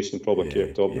foot race and probably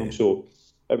kept up with him. So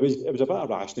it was a bit of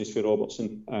rashness for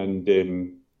Robertson, and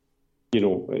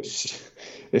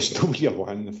it's nobody a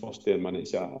win the first 10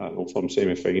 minutes at an Old Firm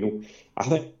semi-final. I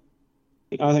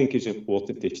think it's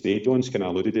important to stay. John's kind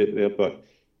of alluded to it there, but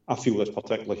I feel this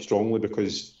particularly strongly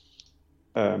because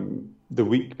the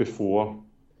week before,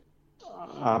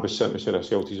 I was sitting beside a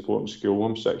Celtic supporting school.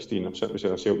 I'm 16. I'm sitting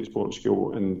beside a Celtic supporting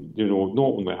school, and not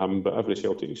only him, but every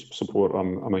Celtic supporter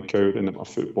I'm encountering, a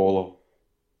footballer,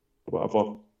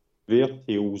 whatever. Their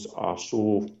tails are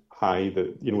so high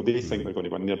that they think they're going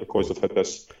to win there because they've had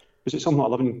this. Was it something like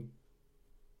 11?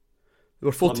 They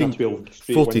were 14,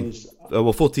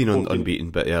 14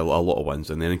 unbeaten, but yeah, a lot of wins,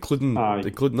 and then including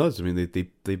us. I mean,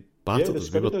 they battered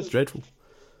us. We were dreadful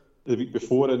the week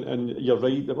before, and you're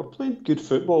right, they were playing good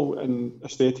football and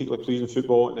aesthetically pleasing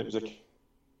football, and it was a kind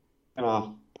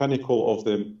of pinnacle of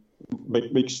the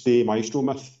McStay maestro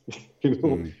myth,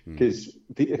 because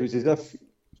it was as if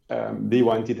they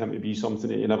wanted him to be something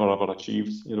that he never ever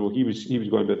achieved. He was going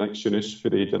to be the next Souness for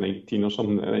the age of 19 or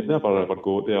something, and he never ever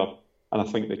got there. And I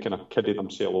think they kind of kidded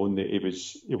themselves on that he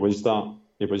was that.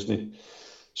 He wasn't.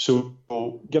 So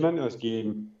getting into this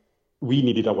game, we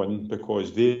needed a win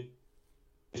because they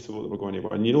thought they were going to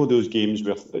win. You know those games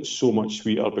where it's so much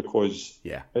sweeter because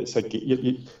it's like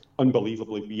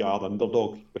unbelievably we are the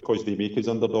underdog because they make us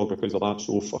underdog because they're that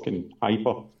so fucking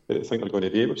hyper that they think they're going to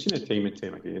do it. We've seen it time and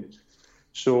time again.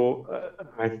 So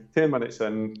 10 minutes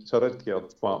in, so I did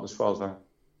get flat as far as I'm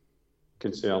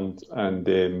concerned, and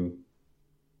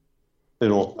you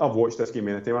know, I've watched this game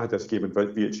many times. I had this game in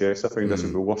VHS. I found this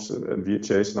in Woolworths in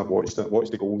VHS, and I've watched it.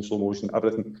 Watched the goal in slow motion,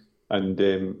 everything, and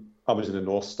I was in the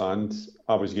north stand.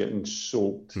 I was getting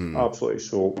soaked, absolutely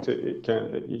soaked. You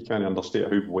can't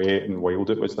understate how wet and wild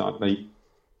it was that night.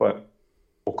 But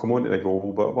we'll come on to the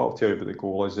goal. But what I'll tell you about the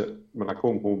goal is that when I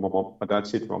come home, my dad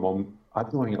said to my mum, "I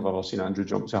don't think I've ever seen Andrew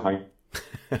jump so high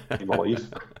in my life."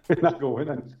 And I go in,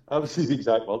 and that was his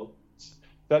exact word.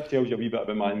 That tells you a wee bit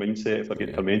about my mindset if I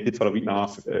get tormented for a week and a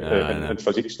half in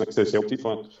physics next to a Celtic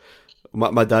fan.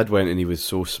 My dad went and he was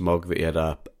so smug that he had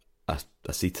a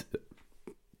seat,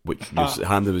 which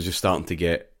Hampden was just starting to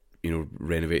get, you know,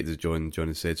 renovated, as John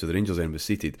had said. So the Rangers end was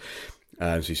seated.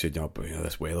 So he said, but,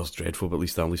 this weather's dreadful, but at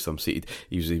least I'm seated.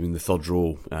 He was even in the third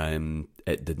row.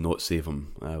 It did not save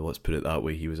him. Let's put it that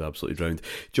way. He was absolutely drowned.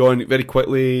 John, very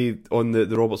quickly on the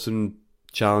Robertson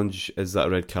challenge, is that a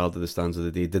red card at the stands of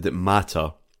the day? Did it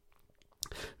matter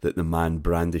that the man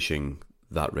brandishing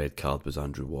that red card was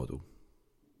Andrew Waddle?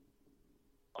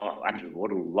 Oh, Andrew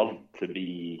Waddle loved to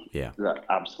be that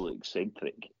absolute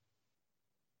eccentric.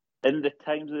 In the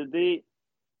times of the day,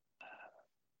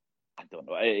 I don't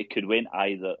know. It could win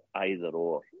either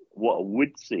or. What I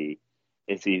would say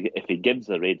is if he gives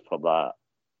a red for that,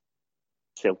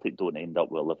 Celtic don't end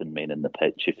up with 11 men in the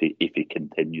pitch if he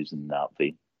continues in that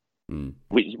vein,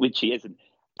 which he isn't.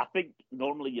 I think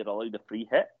normally you're allowed a free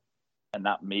hit, and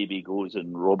that maybe goes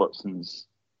in Robertson's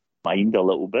mind a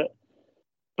little bit.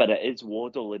 But it is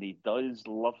Waddle, and he does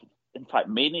love... In fact,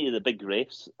 many of the big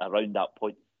refs around that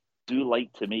point do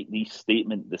like to make these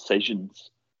statement decisions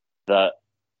that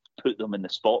put them in the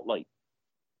spotlight.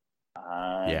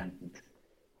 And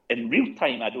in real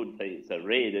time, I don't think it's a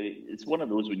red. It's one of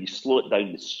those when you slow it down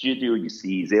in the studio, you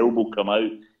see his elbow come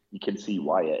out, you can see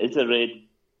why it is a red.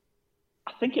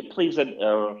 I think it plays into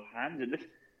our hands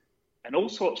in all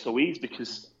sorts of ways,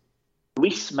 because the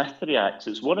way Smith reacts,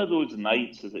 it's one of those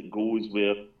nights as it goes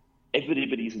where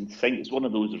everybody's in sync. It's one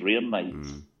of those rare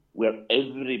nights where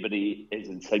everybody is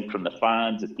in sync, from the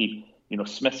fans, the people. You know,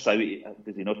 Smith's out.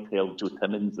 Does he not tell Joe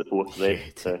Timmins, the fourth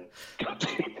ref, to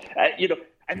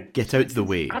and get out of the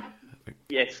way?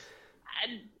 Yes.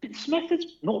 And Smith has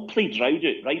not played right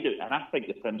out, and I think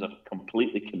the Tims are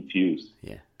completely confused.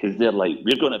 Yeah. Because they're like,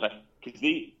 we're going to... Because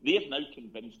they have now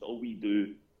convinced all we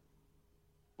do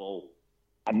ball.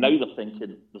 And now they're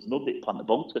thinking, there's nobody to punt the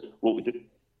ball to. What we do?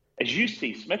 As you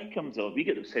say, Smith comes up, we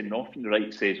get them sent off on the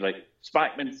right, says, right,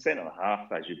 Spackman, centre and a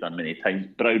half, as you've done many times.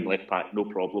 Brown, left back, no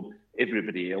problem.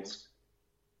 Everybody else.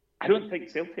 I don't think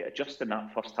Celtic adjust in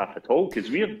that first half at all, because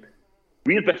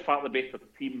we're by far the better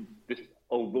team,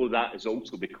 although that is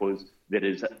also because there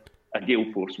is a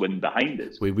gale force wind behind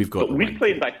us. We're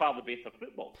playing by far the better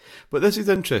football. But this is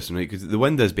interesting, right? Because the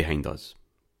wind is behind us,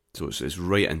 so it's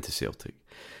right into Celtic.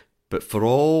 But for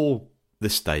all the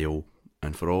style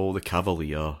and for all the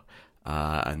cavalier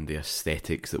and the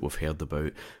aesthetics that we've heard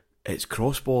about, it's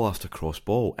crossball after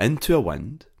crossball into a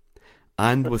wind,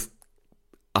 and with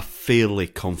a fairly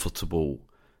comfortable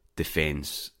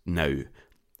defence now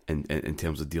in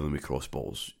terms of dealing with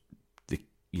crossballs.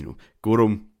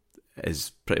 Gorham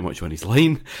is pretty much on his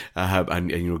line,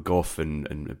 and Goff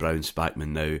and Brown, Spackman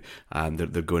now,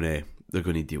 they're going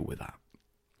to deal with that.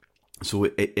 So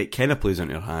it kind of plays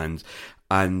into your hands.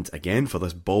 And again, for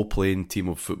this ball-playing team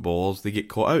of footballers, they get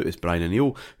caught out. It's Brian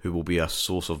O'Neill, who will be a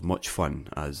source of much fun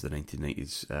as the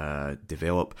 1990s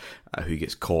develop, who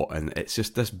gets caught. And it's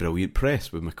just this brilliant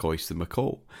press with McCoist and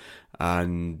McCall.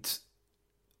 And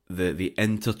the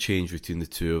interchange between the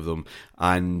two of them.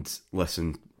 And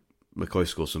listen, McCoy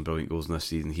scores some brilliant goals in this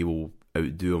season. He will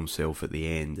outdo himself at the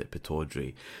end at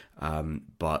Pittodrie.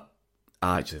 But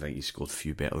I actually think he scored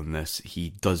few better than this.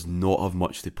 He does not have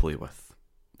much to play with.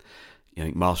 I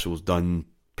think Marshall's done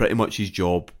pretty much his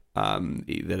job.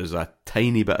 There is a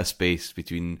tiny bit of space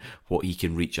between what he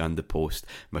can reach and the post.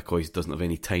 McCoy doesn't have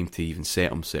any time to even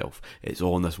set himself. It's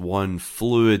all in this one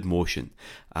fluid motion.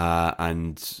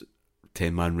 And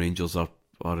 10-man Rangers are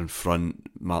in front.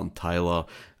 Martin Tyler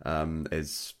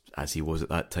is, as he was at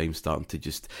that time, starting to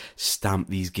just stamp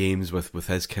these games with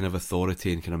his kind of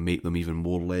authority and kind of make them even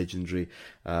more legendary.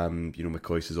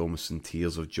 McCoy is almost in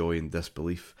tears of joy and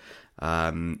disbelief.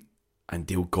 And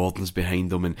Dale Gordon's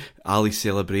behind him, and Ali's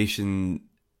celebration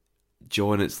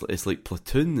John, it's like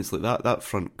Platoon. It's like that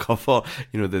front cover.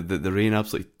 The rain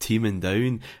absolutely teeming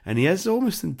down, and he is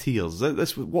almost in tears.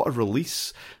 This what a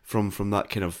release from that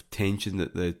kind of tension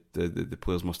that the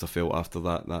players must have felt after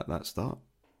that start.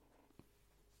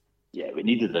 Yeah, we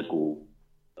needed a goal.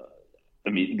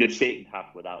 The second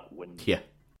half without win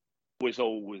was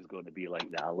always going to be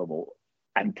like the Alamo,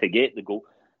 and to get the goal,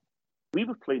 we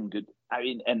were playing good.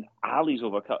 And Ali's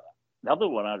overcut. The other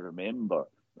one I remember,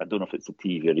 I don't know if it's the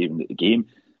TV or even at the game,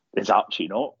 is Archie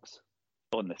Knox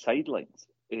on the sidelines.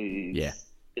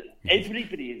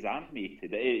 Everybody is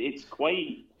animated. It's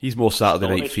quite... He's more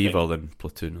Saturday Night Fever than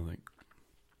Platoon, I think.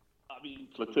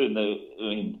 Platoon,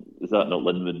 is that not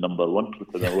Linwood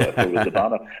 #1 Platoon or whatever with the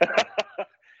banner?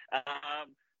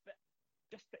 But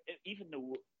just even the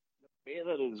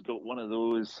weather has got one of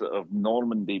those sort of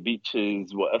Normandy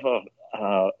beaches, whatever,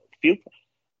 feel,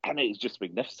 and it's just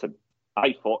magnificent.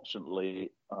 I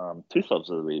fortunately 2/3 of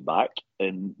the way back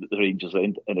in the Rangers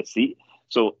end in a seat,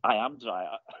 so I am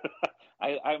dry.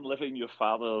 I'm living your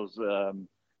father's,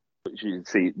 what you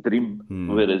say, dream,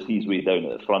 whereas he's way down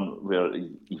at the front, where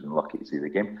he's even lucky to see the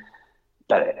game.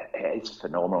 But it's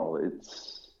phenomenal.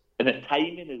 And the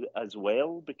timing as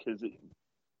well, because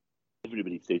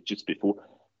everybody said just before,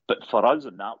 but for us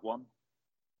in that one,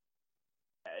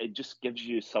 it just gives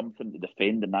you something to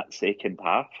defend in that second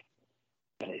half.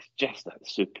 But it's just a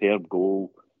superb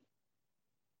goal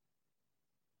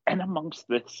in amongst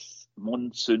this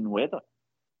monsoon weather.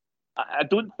 I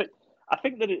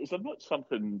think that it's not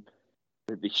something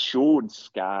that they show in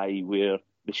Sky where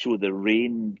they show the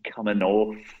rain coming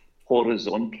off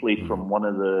horizontally from one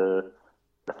of the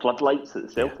floodlights at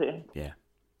the Celtic end. Yeah.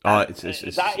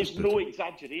 That is no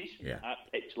exaggeration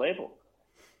at pitch level.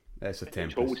 That's a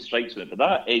tempest. Which always strikes me. But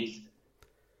that is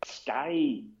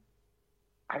Sky.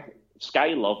 Sky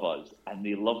love us, and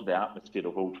they love the atmosphere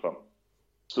of Old Firm.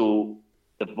 So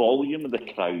the volume of the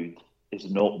crowd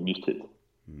is not muted.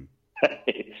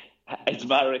 It's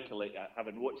my recollection,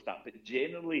 having watched that, but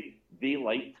generally they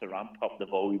like to ramp up the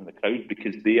volume of the crowd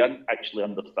because they actually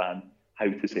understand how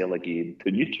to sell a game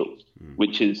to neutrals,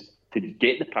 which is to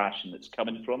get the passion that's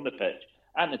coming from the pitch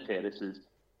and the terraces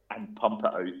and pump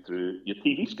it out through your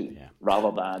TV screen,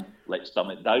 rather than let's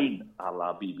dumb it down a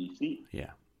la BBC.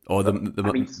 Yeah. Or the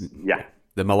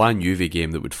Milan Juve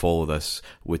game that would follow this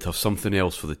would have something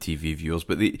else for the TV viewers,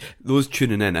 but those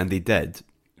tuning in, and they did,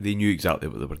 they knew exactly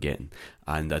what they were getting,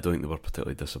 and I don't think they were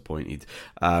particularly disappointed.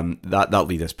 That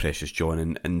lead is precious,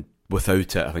 John, and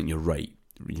without it, I think you're right.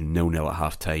 0-0 at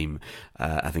half time.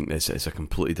 I think it's a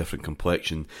completely different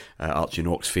complexion. Archie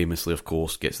Knox famously, of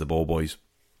course, gets the ball boys,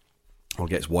 or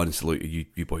gets one. Salute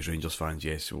you boys Rangers fans,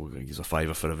 yes, we'll use a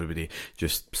fiver for everybody.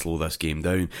 Just slow this game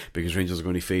down, because Rangers are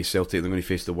going to face Celtic, they're going to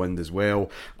face the wind as well,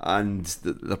 and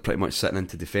they're pretty much sitting in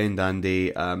to defend, Andy.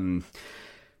 It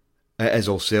is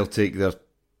all Celtic. They're,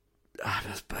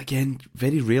 again,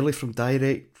 very rarely from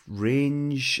direct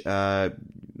range. Joe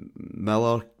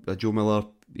Miller,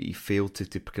 he failed to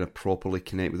kind of properly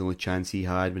connect with the only chance he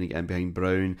had when he got in behind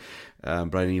Brown.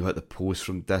 Brown hit the post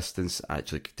from distance,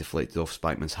 actually deflected off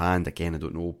Spackman's hand. Again, I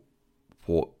don't know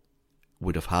what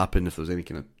would have happened if there was any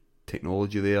kind of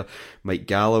technology there. Mike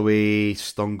Galloway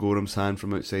stung Gorham's hand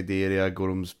from outside the area.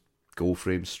 Gorham's goal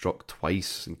frame struck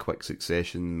twice in quick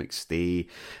succession. McStay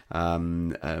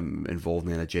involved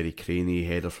in a Jerry Craney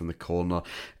header from the corner.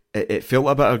 It felt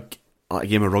a bit of a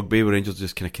game of rugby where Rangers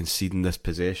just kind of conceding this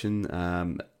possession,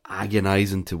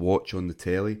 agonising to watch on the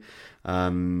telly.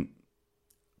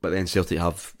 But then Celtic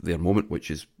have their moment,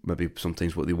 which is maybe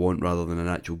sometimes what they want rather than an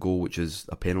actual goal, which is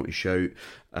a penalty shout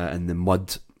in the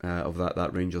mud of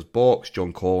that Rangers box.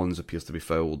 John Collins appears to be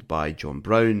fouled by John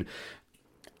Brown.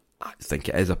 I think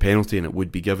it is a penalty and it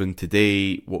would be given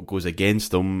today. What goes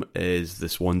against him is the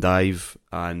swan dive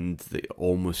and the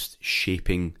almost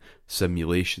shaping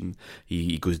simulation.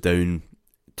 He goes down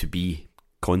to be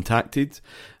contacted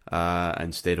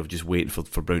instead of just waiting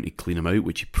for Brown to clean him out,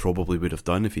 which he probably would have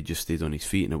done if he just stayed on his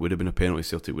feet, and it would have been a penalty.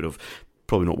 Celtic would have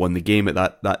probably not won the game at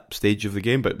that stage of the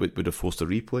game, but would have forced a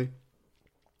replay.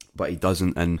 But he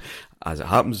doesn't, and as it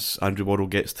happens, Andrew Worrell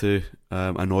gets to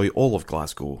annoy all of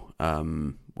Glasgow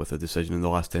with a decision in the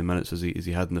last 10 minutes as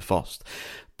he had in the first.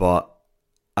 But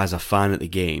as a fan at the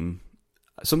game,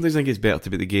 sometimes I think it's better to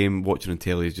be at the game. Watching on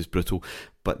telly is just brutal,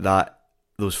 but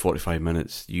those 45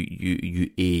 minutes,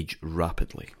 you age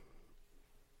rapidly.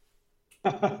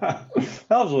 I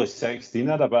was only 16.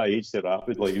 I had a bit of age there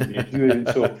rapidly.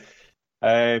 So,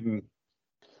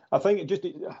 I think I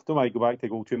don't want to go back to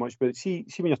goal too much, but see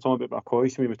when you're talking about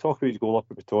McCoy, when we talk about his goal up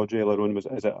at Pittodrie earlier on,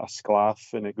 is it a sclaff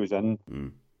and it goes in?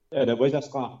 And it was a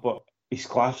sclaff, but his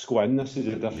class go in. This is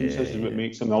the difference. This is what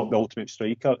makes him the ultimate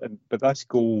striker. But this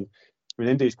goal, I mean,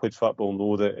 anybody who's played football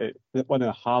know that one of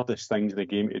the hardest things in the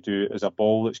game to do is a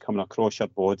ball that's coming across your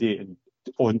body and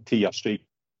onto your striking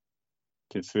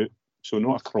foot. So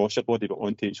not across your body, but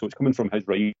onto it. So it's coming from his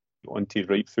right onto his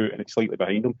right foot, and it's slightly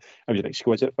behind him. It was an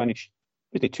exquisite finish.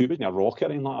 It wasn't a rocket or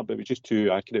anything like that, but it was just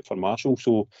too accurate for Marshall.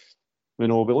 So, we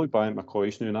look back at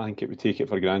McCoist now, and I think it would take it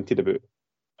for granted about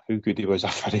how good he was a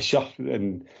finisher,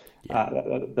 and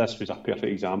this was a perfect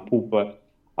example. But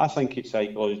I think it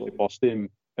psychologically busted him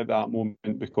at that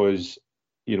moment because,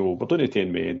 we're doing it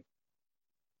 10 men.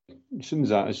 As soon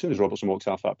as Robertson walks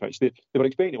off that pitch, they were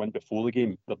expecting to win before the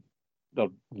game. They're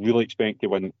really expecting to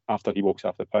win after he walks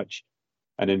off the pitch.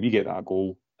 And then we get that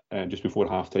goal just before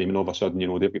half time, and all of a sudden,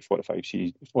 they've got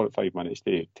 45 minutes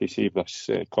to save this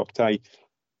cup tie.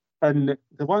 And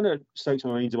the one that sticks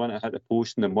in my mind is the one that hit the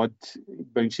post in the mud,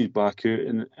 bounces back out,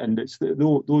 and it's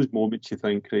those moments you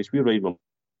think, Christ, we're riding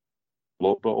a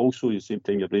lot, but also at the same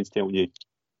time your brain's telling you,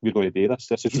 we're going to do this.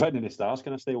 This is written in the stars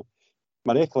kind of style.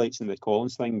 My recollection of the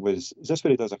Collins thing was, is this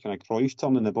where he does a kind of Cruyff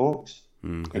turn in the box?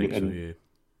 I think so, yeah.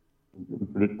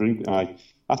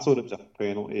 I thought it was a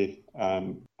penalty.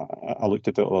 I looked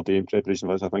at it the other day in preparation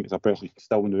for this. I think it's a penalty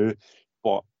still now,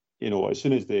 but as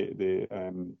soon as the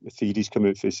theories come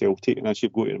out for Celtic, and as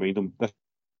you've got to remind them, this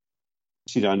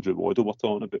is Andrew Waddle we're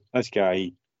talking about. This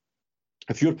guy,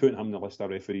 if you're putting him in the list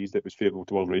of referees that was favourable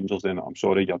towards Rangers, then I'm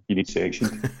sorry, you need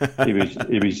sectioned. He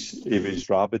was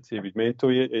rabid. He was mental.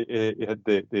 He had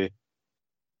the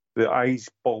eyes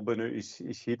bulbing out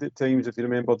his head at times. If you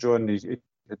remember, John, it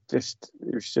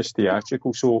was just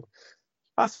theatrical. So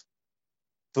I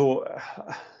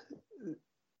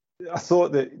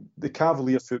thought that the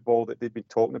Cavalier football that they'd been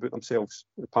talking about themselves,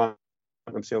 patting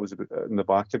themselves in the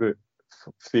back about,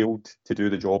 failed to do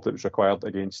the job that was required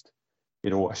against,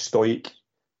 a stoic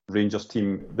Rangers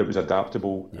team that was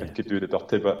adaptable and could do the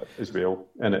dirty bit as well.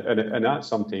 And that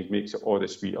sometimes makes it all the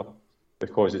sweeter,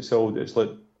 because it's like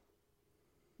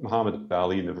Muhammad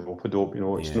Ali in the rope-a-dope,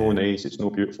 it's no nice, it's no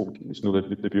beautiful, it's no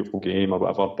the beautiful game or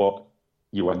whatever, but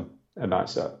you win, and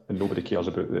that's it, and nobody cares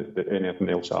about anything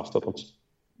else afterwards.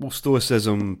 Well,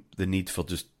 stoicism, the need for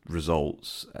just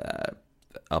results,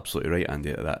 absolutely right,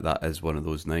 Andy. That is one of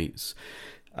those nights.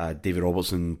 David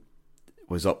Robertson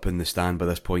was up in the stand by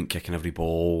this point, kicking every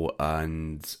ball,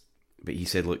 but he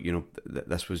said, look,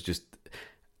 this was just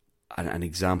an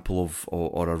example of,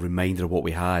 or a reminder of what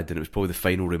we had, and it was probably the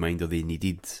final reminder they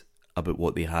needed about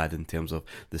what they had in terms of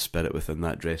the spirit within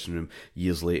that dressing room.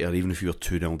 Years later, even if you were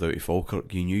 2-0 down to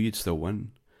Falkirk, you knew you'd still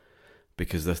win,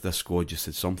 because this squad just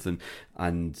had something.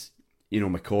 And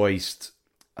McCoist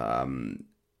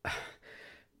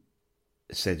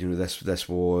said, this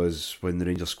was when the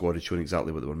Rangers squad had shown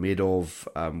exactly what they were made of.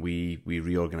 We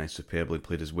reorganised superbly,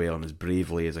 played as well and as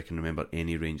bravely as I can remember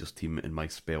any Rangers team in my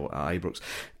spell at Ibrox.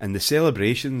 And the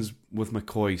celebrations with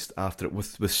McCoist after it,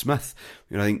 with Smith,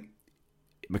 I think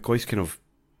McCoist kind of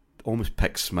almost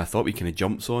picks Smith up. He kind of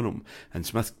jumps on him, and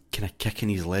Smith kind of kicking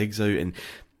his legs out. And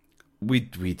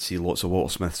we'd see lots of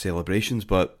Walter Smith celebrations,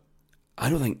 but I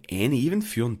don't think any, even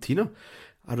Fiorentina,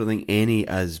 I don't think any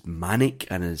as manic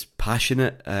and as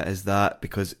passionate as that,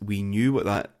 because we knew what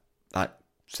that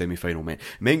semi-final meant.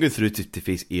 It meant going through to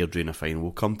face Airdrie in a final.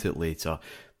 We'll come to it later.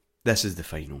 This is the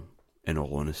final, in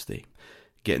all honesty.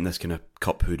 Getting this kind of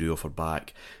cup hoodoo off our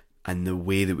back, and the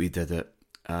way that we did it,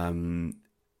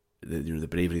 the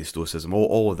bravery, the stoicism,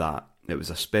 all of that. It was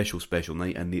a special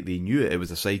night, and they knew it. It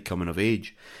was a side coming of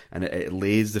age, and it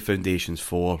lays the foundations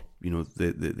for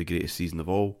the greatest season of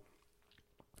all.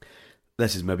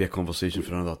 This is maybe a conversation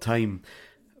for another time,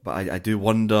 but I do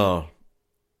wonder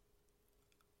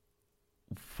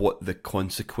what the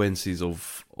consequences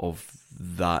of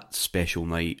that special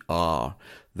night are,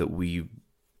 that we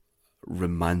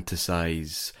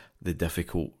romanticise the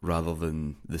difficult rather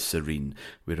than the serene.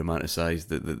 We romanticise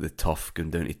the tough,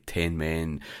 going down to 10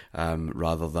 men,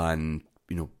 rather than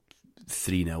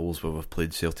 3-0s where we've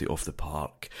played Celtic off the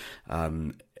park.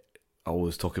 I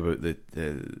always talk about the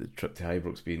trip to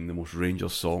Ibrox being the most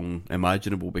Rangers song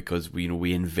imaginable, because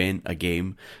we invent a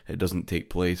game, it doesn't take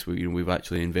place. We've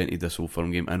actually invented this whole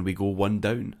firm game, and we go one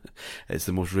down. It's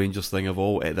the most Rangers thing of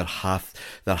all. There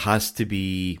has to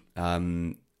be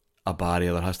a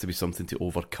barrier. There has to be something to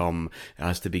overcome. It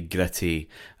has to be gritty,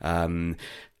 and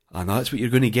that's what you're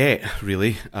going to get,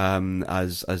 really,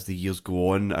 as the years go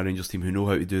on. A Rangers team who know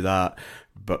how to do that,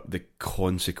 but the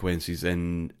consequences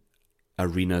in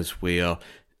arenas where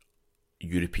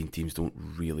European teams don't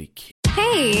really care.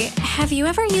 Hey, have you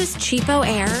ever used Cheapo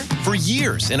Air? For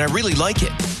years, and I really like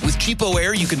it. With Cheapo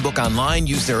Air, you can book online,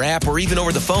 use their app, or even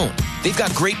over the phone. They've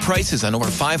got great prices on over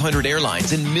 500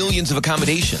 airlines and millions of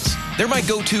accommodations. They're my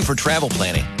go-to for travel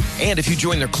planning. And if you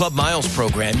join their Club Miles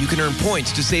program, you can earn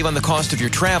points to save on the cost of your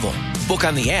travel. Book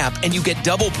on the app, and you get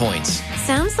double points.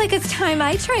 Sounds like it's time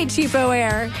I tried Cheapo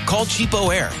Air. Call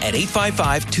Cheapo Air at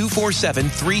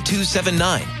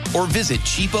 855-247-3279 or visit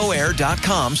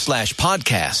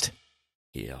cheapoair.com/podcast.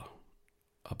 Yeah,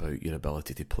 about your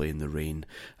ability to play in the rain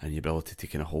and your ability to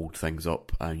kind of hold things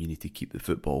up, and you need to keep the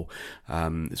football.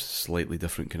 It's a slightly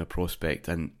different kind of prospect,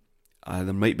 and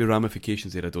there might be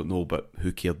ramifications there, I don't know, but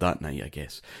who cared that night, I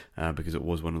guess, because it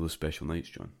was one of those special nights,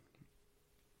 John.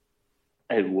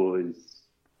 It was,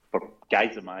 for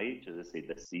guys of my age, as I say,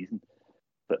 this season,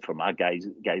 but for my guys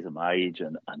of my age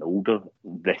and older,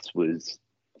 this was,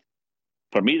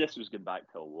 for me, this was going back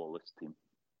to a Wallace team.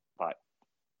 In fact,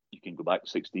 you can go back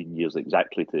 16 years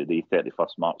exactly to the day,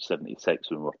 31st March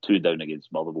 76, when we were 2 down against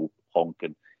Motherwell,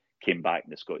 honking, came back in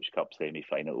the Scottish Cup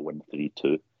semi-final to win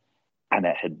 3-2. And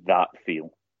it had that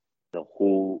feel. I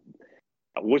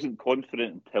wasn't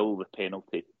confident until the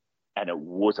penalty, and it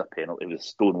was a penalty. It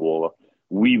was Stonewaller.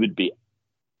 We would be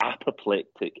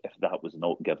apoplectic if that was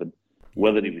not given.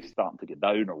 Whether he was starting to get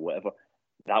down or whatever,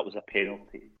 that was a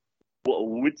penalty. What I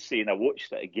would say, and I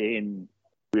watched it again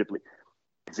weirdly,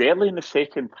 is early in the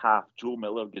second half, Joe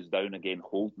Miller goes down again,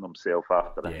 holding himself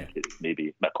after, I think it's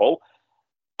maybe McCall,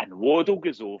 and Waddle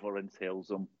goes over and tells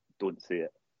him, don't say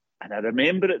it. And I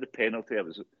remember at the penalty, my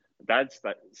dad's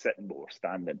sitting, but we're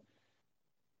standing.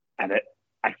 And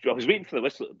I was waiting for the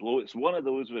whistle to blow. It's one of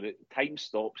those where time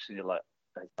stops and you're like,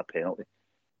 that's a penalty.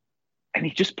 And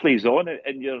he just plays on,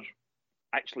 and you're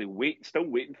actually still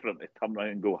waiting for him to turn around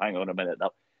and go, hang on a minute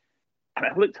now. And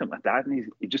I looked at my dad,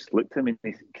 and he just looked at me,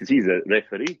 because he's a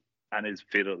referee and is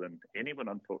fairer than anyone,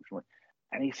 unfortunately.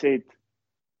 And he said,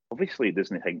 obviously he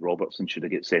doesn't think Robertson should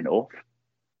have got sent off.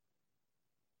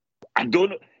 I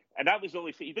don't know. And that was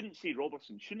only, he didn't say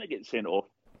Robertson shouldn't have get sent off.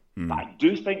 But I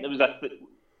do think there was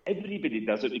everybody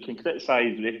does it. We can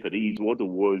criticise referees. Waddle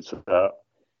was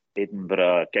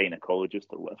Edinburgh gynaecologist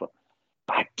or whatever.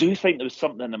 But I do think there was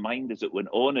something in the mind as it went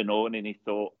on, and he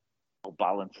thought, I'll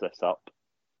balance this up.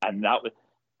 And after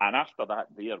that,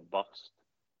 they're bust.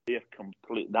 They're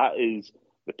complete. That is,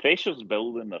 the pressure's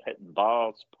building. They're hitting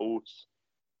bars, posts.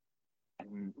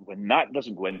 And when that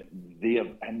doesn't go in,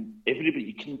 and everybody,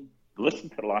 you can listen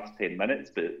to the last 10 minutes,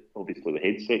 but obviously with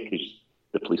headset, because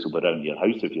the police will be around your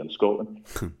house if you're in Scotland.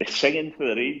 They're singing for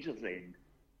the Rangers end.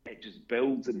 It just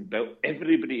builds and builds.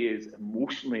 Everybody is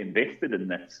emotionally invested in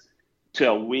this to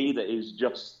a way that is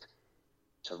just,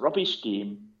 it's a rubbish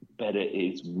game, but it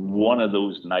is one of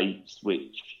those nights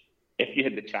which, if you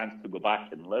had the chance to go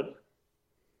back and live,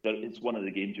 it's one of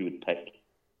the games you would pick,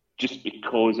 just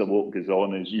because of what goes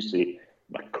on, as you say,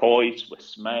 McCoy with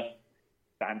Smith,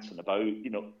 dancing about,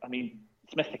 I mean,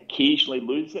 Smith occasionally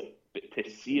loses it, but to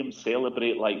see him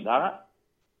celebrate like that,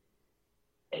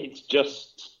 it's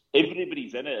just,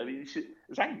 everybody's in it. I mean,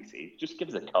 as Andy says, just give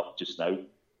us a cup just now.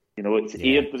 It's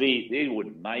Airdrie, they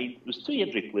wouldn't mind. There was 2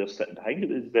 Airdrie players sitting behind.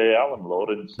 It was Alan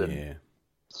Lawrence and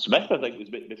Smith, I think, was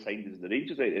a bit behind us, the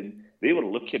Rangers, and they were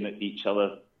looking at each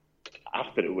other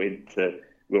after it went to,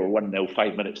 we were 1-0,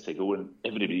 5 minutes to go, and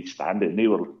everybody's standing. They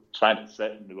were trying to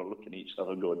sit, and they were looking at each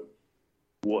other going,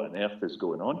 what on earth is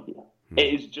going on here?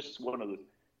 It is just one of those.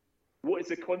 What is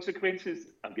the consequences?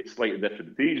 I've got slightly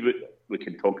different views, but we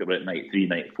can talk about night 3,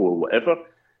 night 4, whatever.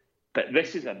 But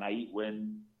this is a night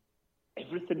when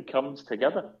everything comes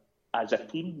together as a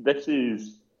team. It's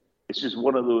just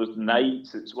one of those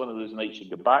nights. It's one of those nights you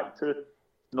go back to.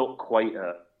 Not quite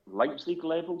at Leipzig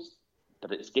levels,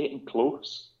 but it's getting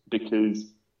close,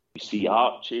 because you see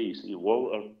Archie, you see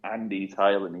Walter, Andy's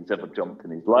higher than he's ever jumped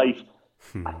in his life.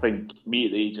 I think me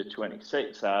at the age of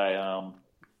 26, I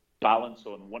balance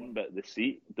on one bit of the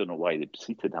seat. Don't know why they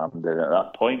seated him there at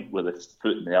that point with his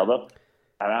foot in the other.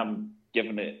 And I'm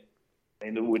giving it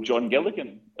with John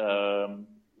Gilligan, who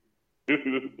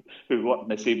worked in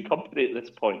the same company at this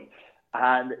point.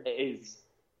 And it is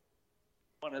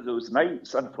one of those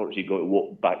nights. Unfortunately, you got to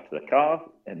walk back to the car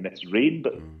in this rain,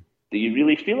 but do you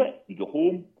really feel it? You go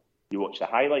home, you watch the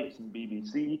highlights on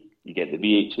BBC, you get the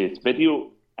VHS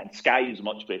video, and Sky is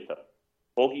much better.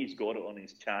 Hoggy's got it on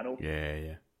his channel.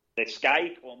 Yeah. The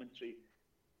Sky commentary,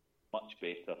 much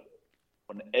better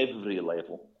on every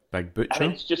level. Big Butcher?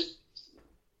 And it's just,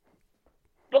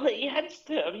 well, he has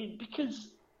to. I mean, because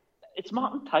it's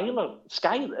Martin Tyler.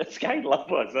 Sky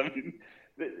love us. I mean,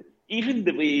 even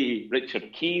the way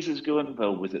Richard Keys is going,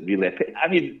 well, was it really? I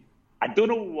mean, I don't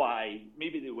know why.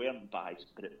 Maybe they weren't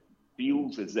biased, but it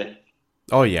feels as if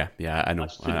Oh yeah, I know.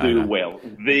 To do well.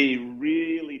 They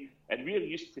really, and we're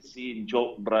used to seeing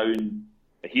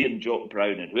hearing Jock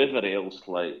Brown and whoever else,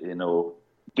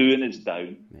 doing us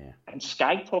down. Yeah. And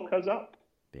Sky talk us up.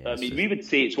 Yeah, we would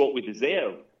say it's what we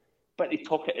deserve, but they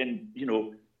talk it in,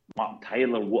 Martin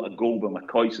Tyler, what a goal by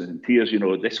McCoy in tears,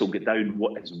 this will go down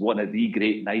what is one of the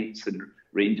great nights in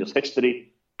Rangers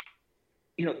history.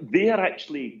 They're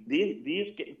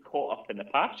getting caught up in the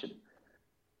passion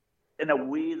in a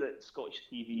way that Scottish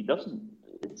TV doesn't.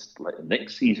 It's like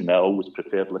next season, I always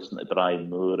preferred listening to Brian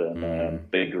Moore and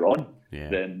Big Ron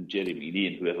than Jerry Meany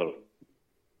and whoever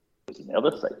was on the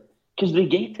other side. Because they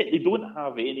get it. They don't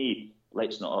have any,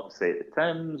 let's not upset the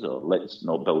Tims or let's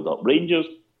not build up Rangers.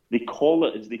 They call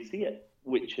it as they see it,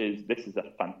 which is, this is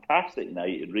a fantastic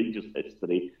night in Rangers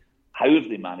history. How have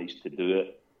they managed to do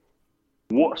it?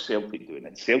 What are Celtic doing?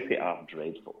 And Celtic are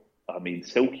dreadful.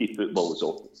 Silky football is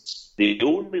awful. They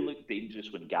only look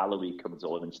dangerous when Galloway comes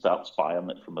on and starts firing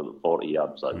it from about 40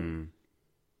 yards out.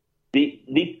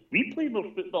 We play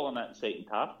more football in that second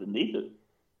half than they do,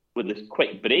 with this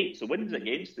quick break. So when it's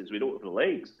against us, we don't have the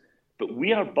legs. But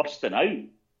we are busting out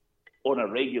on a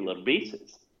regular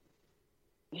basis.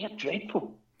 They are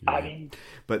dreadful. Yeah.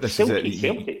 But this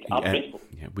Celtic are dreadful.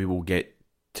 Yeah, we will get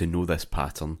to know this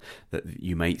pattern that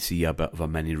you might see a bit of a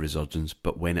mini resurgence,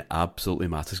 but when it absolutely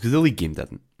matters, because the league game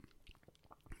didn't.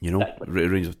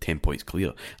 Rangers 10 points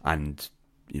clear and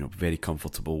very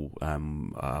comfortable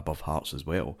above Hearts as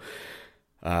well.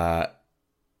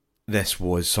 This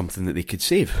was something that they could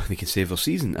save. They could save their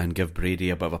season and give Brady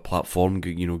a bit of a platform,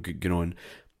 going on,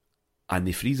 and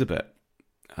they freeze a bit.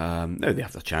 Now they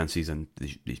have their chances and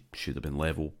they should have been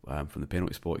level from the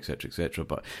penalty spot, etc., etc.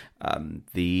 But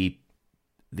they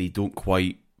don't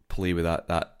quite play with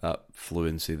that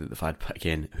fluency that they've had. But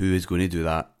again, who is going to do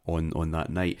that on that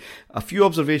night? A few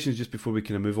observations just before we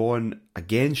kind of move on.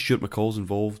 Again, Stuart McCall's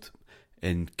involved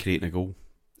in creating a goal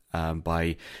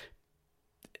by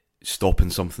stopping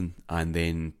something and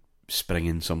then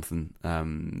springing something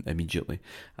immediately.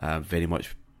 Very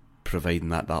much providing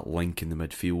that link in the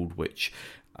midfield, which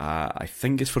I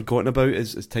think is forgotten about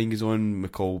as time goes on.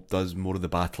 McCall does more of the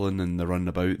battling and the run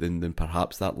about than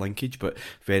perhaps that linkage, but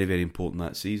very, very important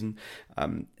that season.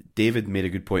 David made a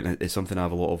good point. It's something I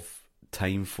have a lot of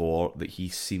time for, that he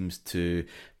seems to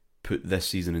put this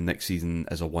season and next season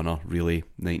as a winner, really.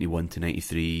 91 to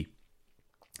 93,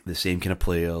 the same kind of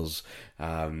players,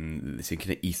 the same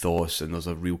kind of ethos, and there's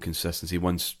a real consistency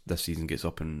once this season gets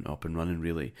up and running,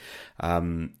 really.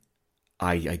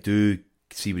 I do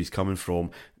see where he's coming from.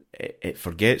 It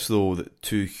forgets, though, that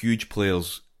two huge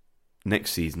players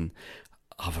next season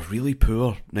have a really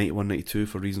poor 91-92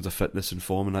 for reasons of fitness and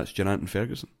form, and that's Durrant and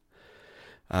Ferguson.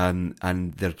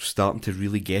 And they're starting to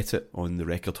really get it on the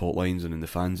record hotlines and in the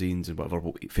fanzines and whatever.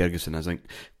 Ferguson, I think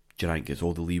Durrant gets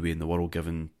all the leeway in the world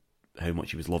given how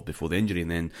much he was loved before the injury,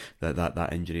 and then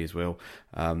that injury as well.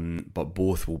 But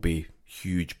both will be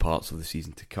huge parts of the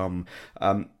season to come.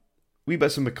 Wee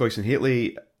bits of McCoy and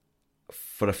Hateley.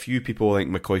 For a few people, I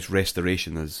think McCoy's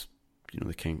restoration as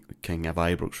the king of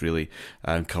Ibrox really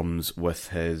comes with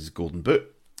his golden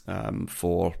boot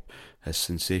for his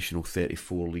sensational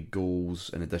 34 league goals,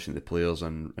 in addition to the players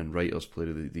and writers player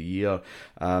of the year.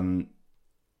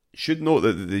 Should note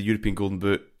that the European Golden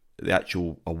Boot, the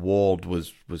actual award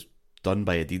was done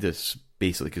by Adidas,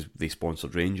 basically because they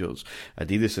sponsored Rangers.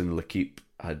 Adidas and L'Equipe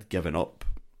had given up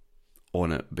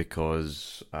on it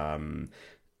because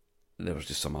there was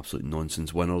just some absolute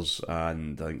nonsense winners,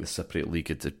 and I think the Cypriot League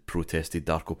had protested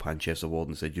Darko Panchev's award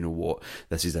and said, you know what,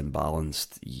 this is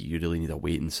imbalanced, you really need a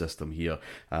weighting system here.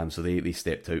 So they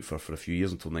stepped out for a few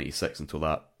years until 96, until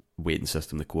that weighting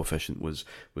system, the coefficient, was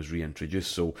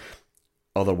reintroduced. So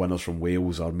other winners from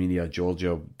Wales, Armenia,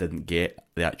 Georgia didn't get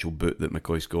the actual boot that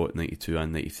McCoy's got in 92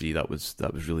 and 93. That was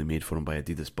really made for him by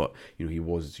Adidas, but he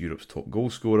was Europe's top goal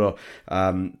scorer.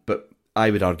 But I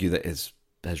would argue that his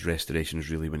restoration is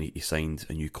really when he signed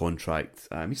a new contract.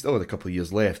 He still had a couple of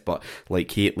years left, but like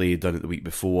Hateley done it the week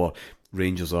before,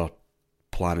 Rangers are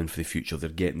planning for the future. They're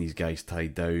getting these guys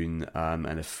tied down,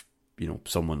 and if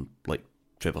someone like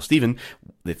Trevor Steven,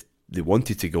 if they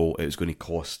wanted to go, it was going to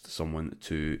cost someone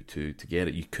to get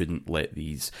it. You couldn't let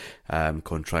these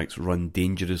contracts run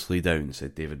dangerously down,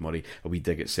 said David Murray. A wee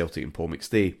dig at Celtic and Paul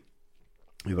McStay,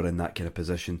 who were in that kind of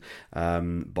position,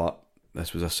 but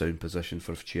this was a sound position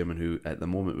for a chairman who at the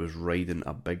moment was riding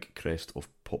a big crest of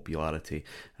popularity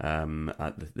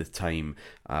at the time,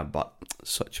 but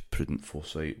such prudent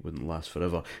foresight wouldn't last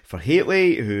forever. For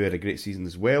Hateley, who had a great season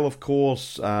as well, of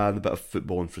course, and a bit of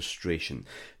football and frustration.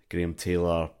 Graham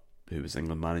Taylor who was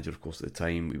England manager, of course, at the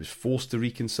time, he was forced to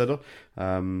reconsider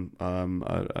bringing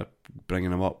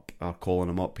him up or calling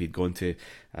him up. He'd gone to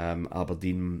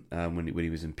Aberdeen when he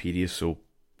was imperious, so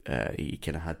he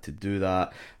kind of had to do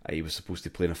that. He was supposed to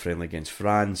play in a friendly against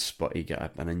France, but he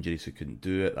got an injury, so he couldn't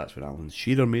do it. That's when Alan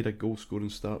Shearer made a goal-scoring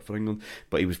start for England,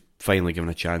 but he was finally given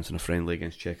a chance in a friendly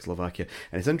against Czechoslovakia.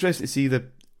 And it's interesting to see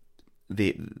the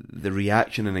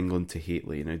reaction in England to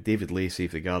Hateley. You know, David Lacey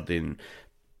of The Guardian,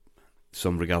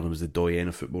 some regard him as the doyen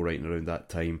of football writing around that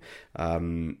time.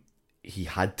 He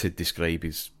had to describe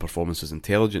his performance as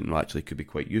intelligent and actually could be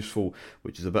quite useful,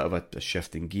 which is a bit of a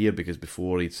shift in gear, because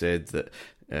before he'd said that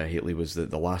Hateley was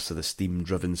the last of the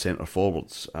steam-driven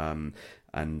centre-forwards,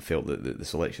 and felt that the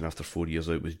selection after 4 years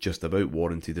out was just about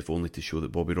warranted, if only to show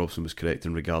that Bobby Robson was correct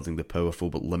in regarding the powerful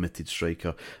but limited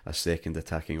striker as second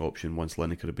attacking option once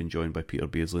Lineker had been joined by Peter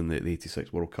Beardsley in the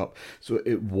 86 World Cup. So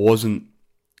it wasn't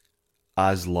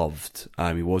as loved.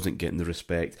 He wasn't getting the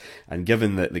respect, and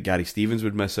given that Gary Stevens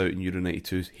would miss out in Euro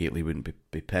 92, Hateley wouldn't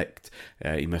be picked.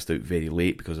 He missed out very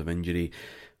late because of injury.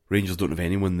 Rangers don't have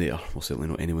anyone there, well, certainly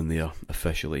not anyone there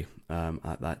officially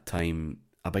at that time.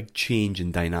 A big change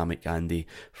in dynamic, Andy,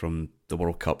 from the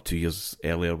World Cup 2 years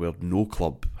earlier, where no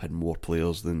club had more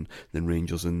players than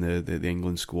Rangers in the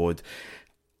England squad.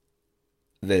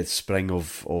 The spring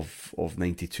of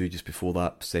 92, just before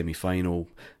that semi-final,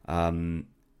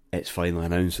 it's finally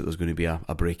announced that there's going to be a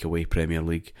breakaway Premier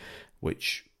League,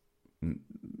 which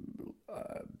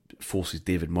forces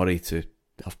David Murray to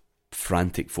have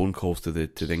frantic phone calls to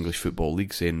the English Football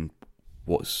League saying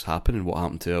what's happening, what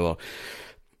happened to our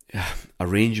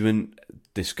arrangement,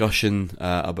 discussion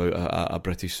about a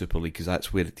British Super League, because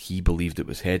that's where he believed it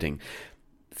was heading.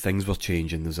 Things were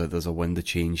changing. There's a wind of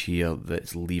change here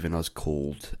that's leaving us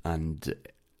cold, and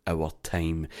our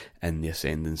time in the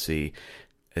ascendancy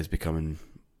is becoming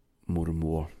more and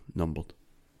more numbered.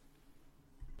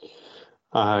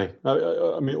 Aye,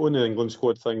 I mean, on the England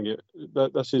squad thing,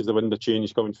 this is the wind of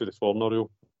change coming through the corner rule.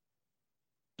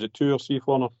 Is it 2 or 3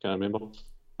 corner? Can't remember.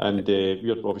 And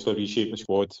we're obviously reshaping the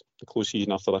squad. The close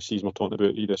season after this season, we're talking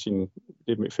about either seeing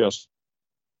Dave McPherson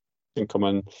come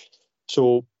in.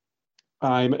 So,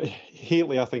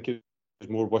 Hateley, I think it was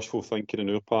more wishful thinking on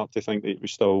our part to think that it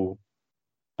was still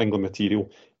England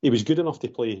material. He was good enough to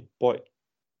play, but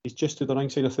he's just to the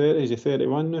ringside of 30. Is he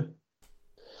 31 now?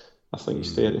 I think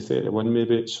he's 30, 31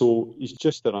 maybe. So he's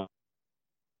just the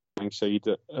ringside.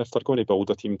 If they're going to build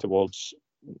a team towards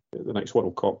the next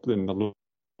World Cup, then they're not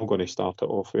going to start it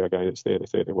off with a guy that's 30,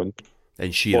 31.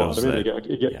 And Shearer's,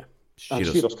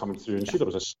 Shearer's coming through, and Shearer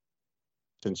was a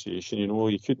sensation. You know,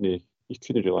 you couldn't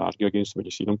really argue against him when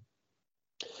you see him.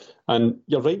 And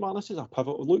you're right, man, this is a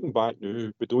pivot. Looking back now,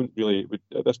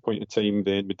 at this point in time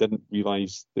then, we didn't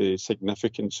realise the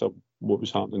significance of what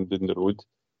was happening down the road.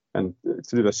 And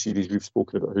through this series, we've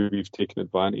spoken about how we've taken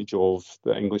advantage of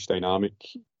the English dynamic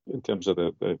in terms of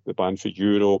the ban for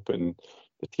Europe and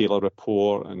the Taylor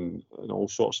report and all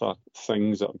sorts of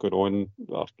things that are going on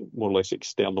that are more or less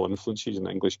external influences in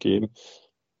the English game.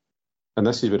 And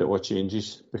this is where it all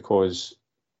changes, because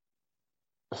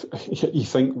you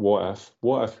think, what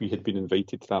if we had been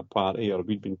invited to that party, or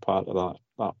we'd been part of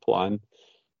that plan?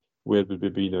 Where would we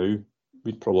be now?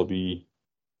 We'd probably be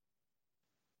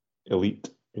elite,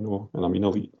 you know, and I mean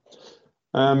elite.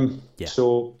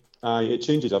 So it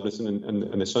changes everything,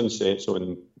 and the sun sets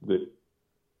on the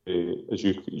as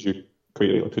you quite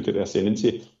rightly put it, the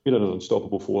ascendancy. We're an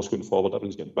unstoppable force going forward.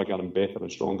 Everyone's getting bigger and better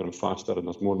and stronger and faster, and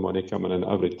there's more money coming in at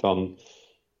every turn.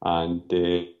 And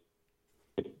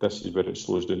this is where it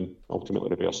slows down, ultimately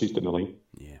reverses down the line.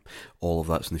 Yeah, all of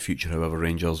that's in the future. However,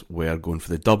 Rangers were going for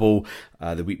the double.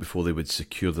 The week before they would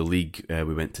secure the league,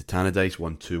 we went to Tannadice,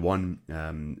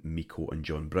 1-2-1. Miko and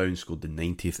John Brown scored the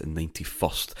 90th and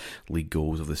 91st league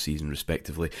goals of the season,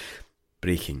 respectively,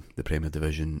 breaking the Premier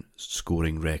Division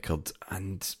scoring record.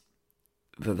 And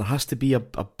there has to be a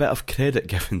bit of credit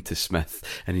given to Smith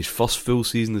in his first full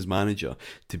season as manager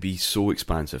to be so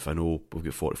expansive. I know we've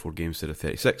got 44 games instead of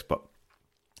 36, but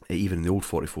even in the old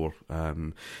 44,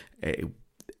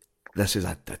 this is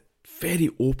a very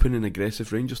open and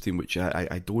aggressive Rangers team, which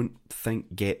I don't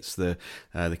think gets the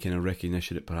kind of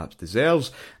recognition it perhaps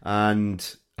deserves.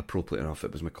 And appropriately enough,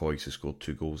 it was McCoy who scored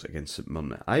 2 goals against St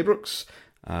Mirren at Ibrox,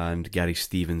 and Gary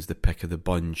Stevens, the pick of the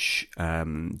bunch,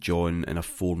 John, in a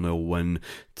 4-0 win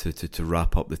to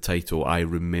wrap up the title. I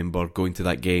remember going to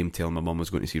that game, telling my mum I was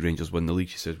going to see Rangers win the league.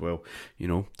 She says, well, you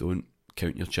know, don't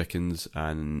count your chickens.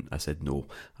 And I said, no,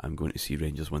 I'm going to see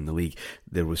Rangers win the league.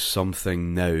 There was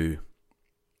something now,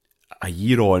 a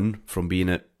year on from being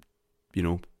at, you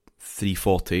know,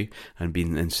 340 and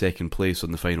being in second place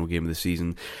on the final game of the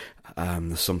season,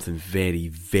 there's something very,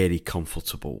 very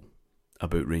comfortable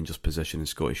about Rangers' position in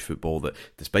Scottish football, that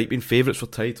despite being favourites for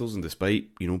titles and despite,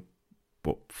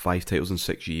 5 titles in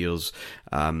 6 years,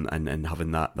 and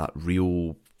having that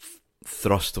real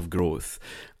thrust of growth,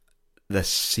 this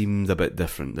seemed a bit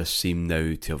different. This seemed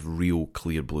now to have real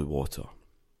clear blue water.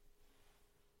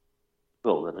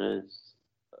 Well, there is,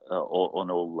 on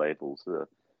all levels.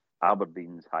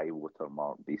 Aberdeen's high water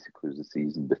mark basically was the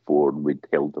season before, and we'd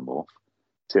held them off.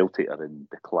 Celtic are in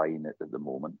decline at the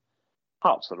moment.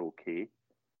 Hearts are okay.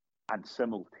 And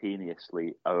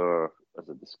simultaneously, as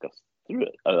I discussed through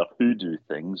it, our hoodoo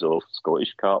things of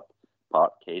Scottish Cup,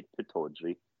 Parkhead,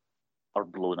 Pittodrie are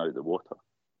blown out the water.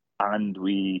 And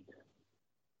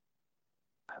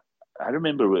I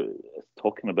remember we were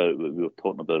talking about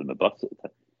in the bus at the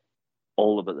time,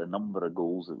 all about the number of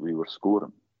goals that we were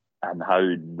scoring and how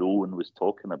no one was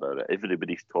talking about it.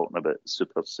 Everybody's talking about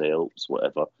supercells,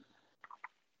 whatever.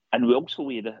 And we also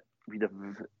had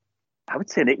I would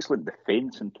say, an excellent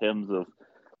defence in terms of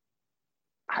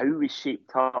how we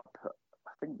shaped up.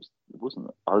 I think it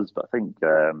wasn't us, but I think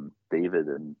David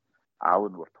and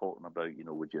Alan were talking about,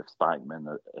 would you have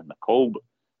Spackman and McCall? But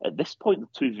at this point, they're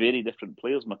two very different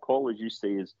players. McCall, as you say,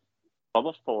 is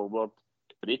cover forward,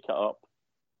 break it up.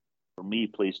 For me, he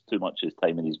plays too much of his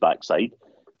time in his backside.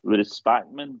 Whereas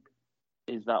Spackman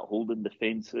is that holding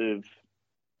defensive,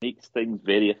 makes things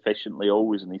very efficiently,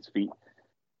 always on his feet.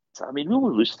 So, we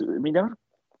only lose. Our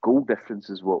goal difference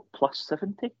is what, plus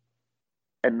 70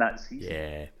 in that season?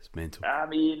 Yeah, it's mental.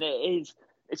 It is.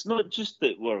 It's not just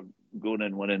that we're going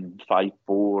and winning 5-4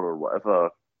 or whatever,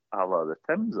 a la the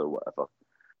Tims or whatever.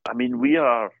 We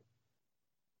are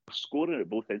scoring at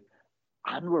both ends,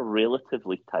 and we're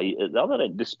relatively tight at the other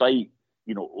end, despite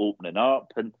opening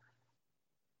up and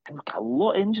we've got a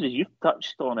lot of injuries. You've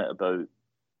touched on it about.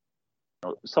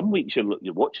 Some weeks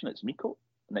you're watching it's Miko.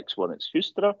 Next one, it's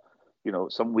Husterer.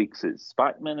 Some weeks it's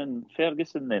Spackman and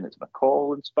Ferguson, then it's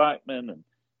McCall and Spackman, and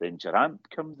then Durant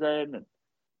comes in.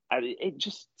 And it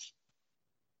just,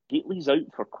 Gately's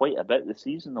out for quite a bit this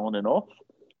season, on and off.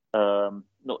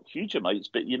 Not huge amounts,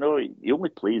 but, he only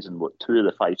plays in, 2 of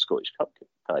the 5 Scottish Cup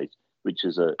ties, which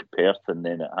is at Perth and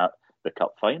then at the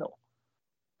Cup final,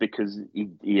 because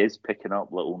he is picking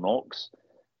up little knocks.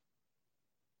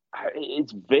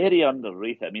 It's very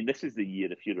underrated. This is the year,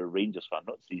 if you're a Rangers fan,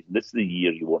 not season, this is the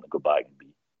year you want to go back and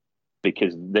be.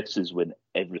 Because this is when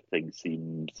everything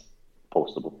seems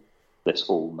possible. This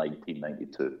whole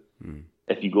 1992.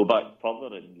 If you go back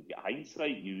further and you get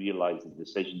hindsight, you realise the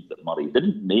decisions that Murray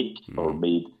didn't make or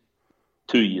made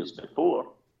 2 years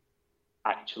before,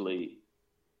 actually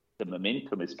the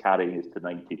momentum is carrying us to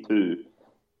 92,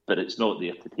 but it's not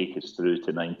there to take us through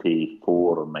to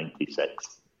 94 or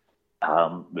 96.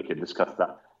 We can discuss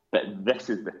that. But this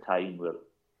is the time where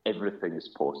everything is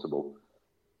possible.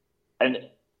 And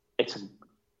it's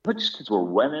not just because we're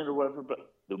winning or whatever,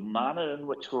 but the manner in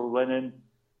which we're winning,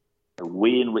 the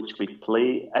way in which we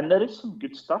play. And there is some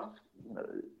good stuff.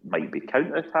 It might be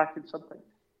counter-attacking something.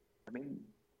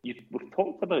 We've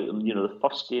talked about them. The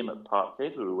first game at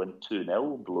Parkhead, where we win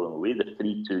 2-0, blowing away, the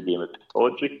 3-2 game at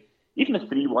Pittodrie, even the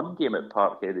 3-1 game at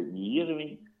Parkhead in New Year.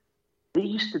 They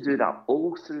used to do that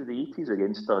all through the 80s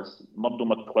against us. Murdo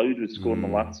McLeod would score in the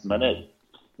last minute.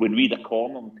 When we had a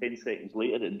corner, and 10 seconds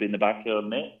later, it'd be in the back of our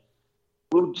net.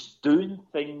 We were just doing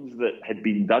things that had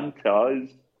been done to us.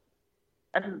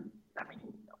 And,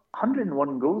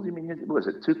 101 goals, what was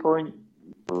it,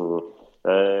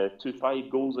 2.25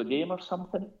 goals a game or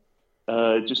something?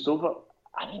 Just over.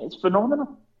 It's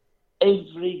phenomenal.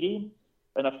 Every game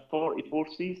in a 44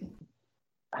 season.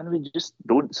 And we just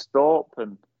don't stop,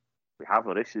 and we have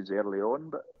our issues early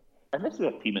on, and this is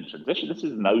a team in transition. This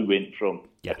is now went from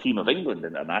a team of England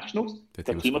internationals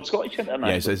to a team of Scottish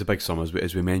internationals. Yeah, it's a big sum,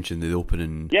 as we mentioned in the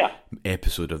opening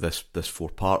episode of this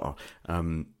 4-parter.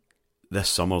 This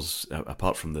summer's,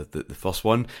 apart from the first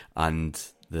one and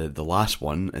the last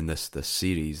one in this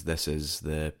series, this is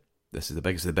the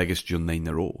biggest during 9 in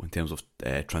a row in terms of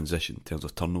transition, in terms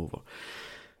of turnover.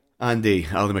 Ali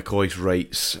McCoy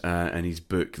writes in his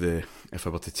book, if I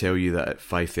were to tell you that at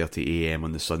 5:30 a.m.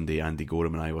 on the Sunday, Andy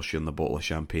Gorham and I were sharing a bottle of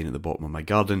champagne at the bottom of my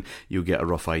garden, you'll get a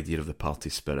rough idea of the party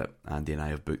spirit. Andy and I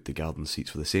have booked the garden seats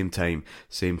for the same time,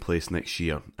 same place next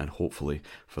year, and hopefully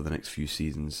for the next few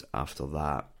seasons after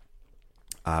that.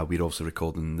 We're also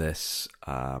recording this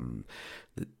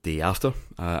the day after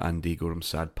Andy Goram's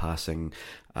sad passing,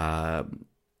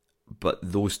 but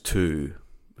those two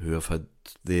who have had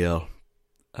their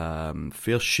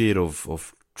fair share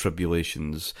of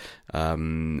tribulations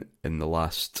in the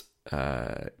last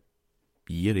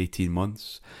year, 18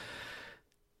 months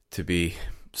to be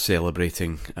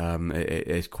celebrating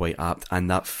is quite apt. And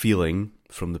that feeling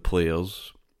from the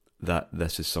players that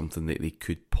this is something that they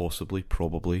could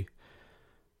probably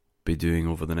be doing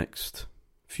over the next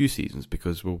few seasons,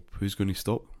 because, well, who's going to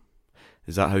stop?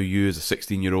 Is that how you as a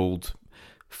 16-year-old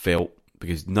felt?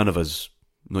 Because none of us,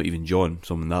 not even John,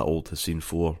 someone that old, has seen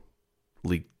 4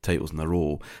 league titles in a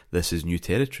row. This is new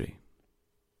territory.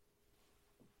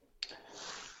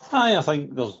 I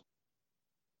think there's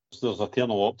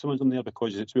eternal optimism there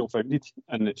because it's well founded,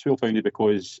 and it's well founded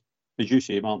because, as you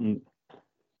say, Martin,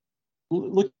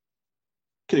 look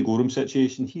at the Gorham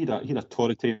situation. He had a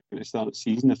torrid time at the start of the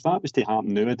season. If that was to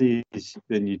happen nowadays,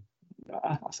 then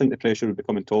I think the pressure would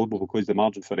become intolerable, because the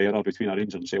margin for error between a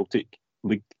Rangers and Celtic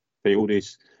league title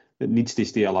race that needs to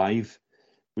stay alive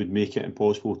would make it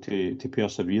impossible to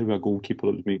persevere with a goalkeeper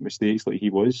that would make mistakes like he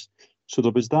was. So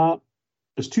there was that.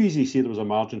 It's too easy to say there was a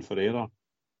margin for error,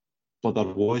 but there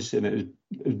was, and it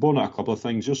was born out of a couple of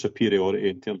things: your superiority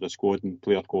in terms of squad and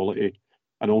player quality,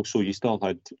 and also you still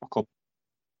had a couple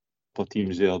of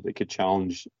teams there that could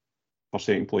challenge for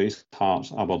second place: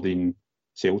 Hearts, Aberdeen,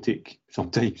 Celtic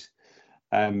sometimes.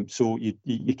 So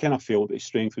you kind of felt that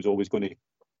strength was always going to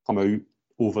come out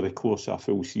over the course of a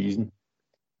full season,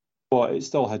 but it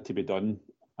still had to be done.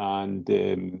 And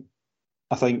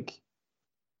I think,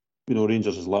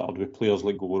 Rangers is littered with players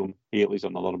like Gorham, Haley's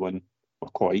another one, or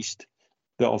Coist,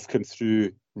 that have come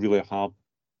through really hard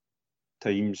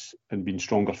times and been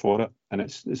stronger for it. And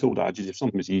it's old adage: if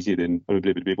something was easy, then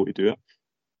everybody would be able to do it.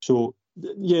 So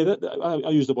yeah, I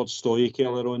used the word stoic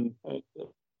earlier on.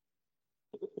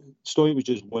 Stoic was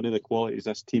just one of the qualities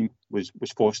this team was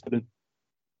fostering.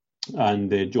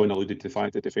 And John alluded to the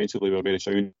fact that defensively we were very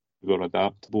sound, we were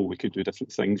adaptable, we could do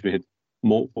different things, we had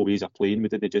multiple ways of playing. We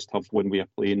didn't just have one way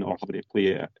of playing or having to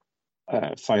play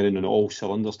firing on all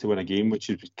cylinders to win a game, which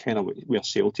is kind of where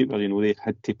Celtic were. They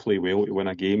had to play well to win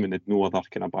a game, and they had no other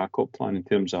kind of backup plan in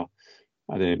terms of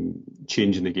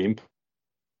changing the game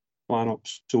plan up.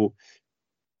 So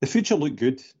the future looked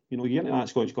good. You get into that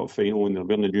Scottish Cup final and they're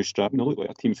wearing a new strip, and they look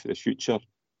like a team for the future.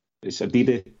 It's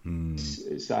Adidas.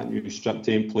 It's that new strip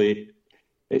template.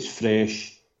 It's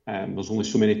fresh. There's only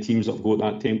so many teams that have got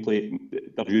that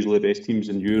template. They're usually the best teams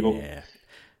in Europe. Yeah.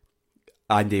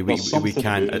 Andy, we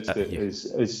can't.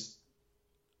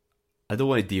 I don't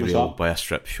want to derail by a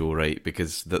strip show, right?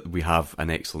 Because we have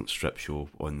an excellent strip show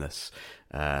on this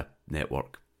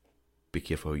network. Be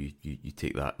careful how you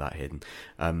take that heading.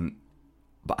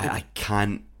 But I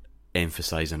can't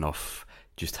emphasise enough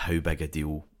just how big a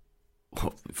deal.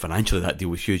 Well, financially, that deal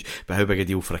was huge, but how big a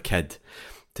deal for a kid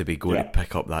to be going to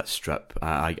pick up that strip.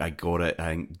 I got it.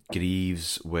 I think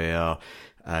Greaves were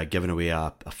giving away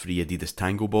a free Adidas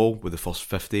Tango ball with the first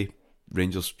 50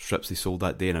 Rangers strips they sold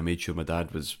that day, and I made sure my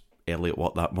dad was early at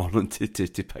work that morning to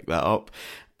pick that up.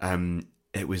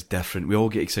 It was different. We all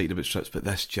get excited about strips, but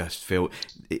this just felt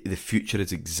the future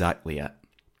is exactly it.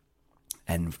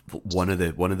 And one of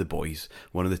the boys,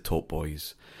 one of the top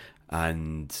boys,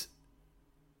 and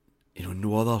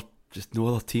no other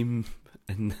team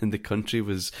in the country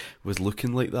was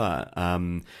looking like that,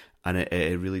 and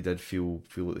it really did feel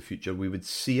like the future. We would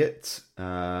see it.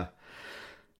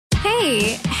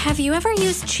 Hey, have you ever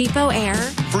used Cheapo Air?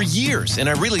 For years, and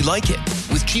I really like it.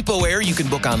 With Cheapo Air, you can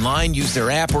book online, use their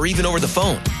app, or even over the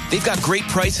phone. They've got great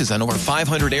prices on over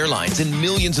 500 airlines and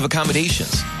millions of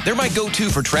accommodations. They're my go-to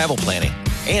for travel planning.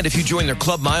 And if you join their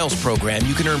Club Miles program,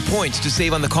 you can earn points to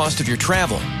save on the cost of your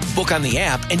travel. Book on the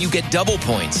app and you get double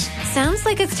points. Sounds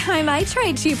like it's time I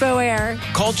tried Cheapo Air.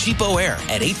 Call Cheapo Air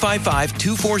at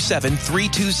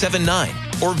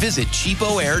 855-247-3279 or visit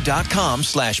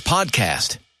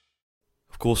cheapoair.com/podcast.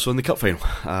 Of course, on the cup final,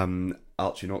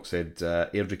 Archie Knox said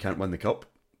Airdrie can't win the cup.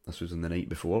 This was in the night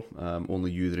before.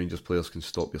 Only you, the Rangers players, can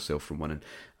stop yourself from winning.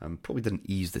 Probably didn't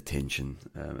ease the tension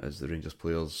as the Rangers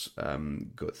players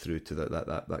got through to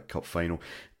that cup final.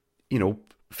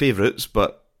 Favourites,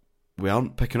 but we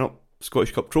aren't picking up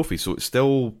Scottish Cup trophies, so it's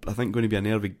still, I think, going to be a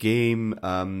nervy game.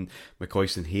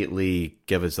 McCoist and Hateley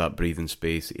give us that breathing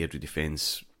space. Airdrie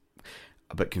defence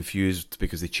a bit confused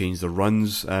because they changed their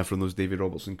runs from those David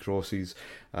Robertson crosses.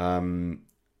 Airdrie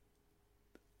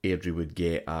would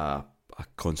get a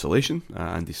consolation.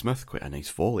 Andy Smith, quite a nice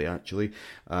volley actually,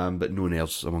 but no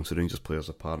nerves amongst the Rangers players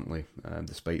apparently.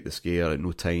 Despite the scare, at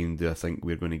no time do I think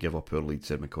we're going to give up our lead,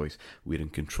 said McCoist. We're in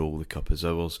control, the cup is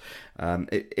ours.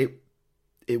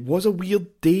 It was a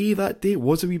weird day that day. It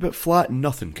was a wee bit flat.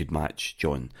 Nothing could match,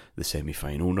 John, the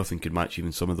semi-final. Nothing could match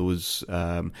even some of those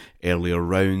earlier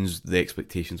rounds. The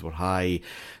expectations were high.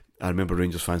 I remember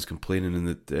Rangers fans complaining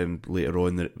later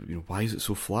on that why is it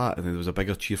so flat? And then there was a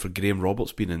bigger cheer for Graham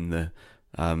Roberts being in the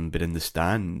been in the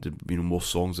stand. More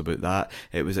songs about that.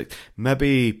 It was like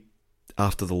maybe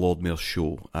after the Lord Mayor's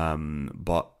show,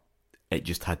 but it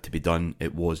just had to be done.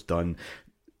 It was done.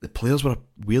 The players were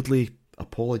weirdly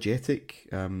apologetic.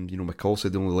 McCall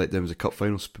said the only letdown was a cup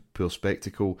final, poor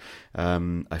spectacle.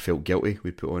 I felt guilty.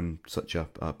 We put on such a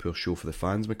poor show for the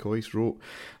fans, McCoy wrote.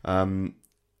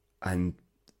 And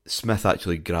Smith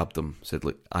actually grabbed him, said,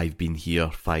 "Look, I've been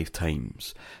here 5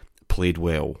 times, played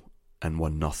well, and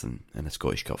won nothing in a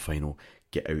Scottish Cup final.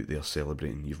 Get out there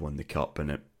celebrating you've won the cup." And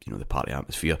it, the party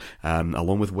atmosphere,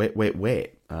 along with Wet, Wet,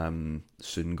 Wet,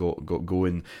 soon got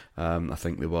going. I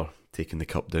think they were taking the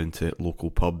cup down to local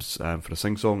pubs for a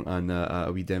sing-song and a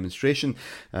wee demonstration.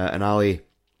 And Ali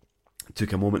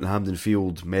took a moment in Hampden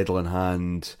Field, medal in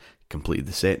hand, completed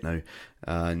the set now,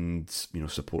 and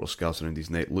supporters scarves around his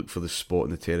neck, looked for the spot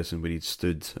in the terracing where he'd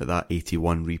stood at that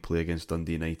 81 replay against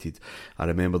Dundee United. "I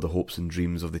remember the hopes and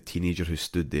dreams of the teenager who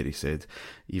stood there," he said.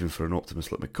 "Even for an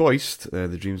optimist like McCoist,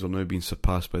 the dreams are now being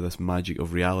surpassed by this magic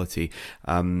of reality."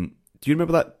 Do you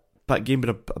remember that game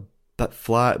being a bit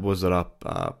flat? Was there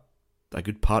a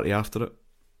good party after it?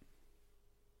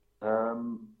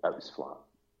 That was flat.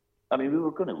 I mean, we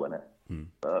were going to win it.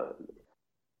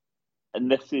 And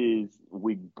this is,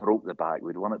 we broke the back.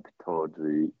 We'd won it to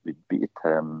Tawdry. We'd beat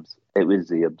Thames. It was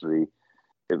Airdrie.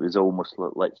 It was almost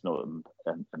like, let's not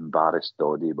embarrass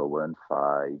Doddy, but we're in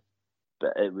 5.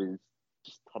 But it was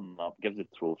just turn up, give the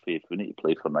trophy if we need to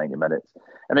play for 90 minutes.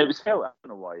 And it was felt, I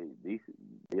don't know why they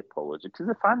apologised, because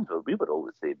the fans we were all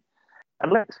the same.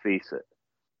 And let's face it,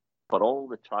 for all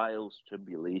the trials,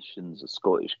 tribulations, the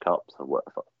Scottish Cups or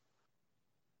whatever,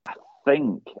 I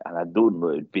think, and I don't know,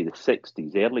 it'd be the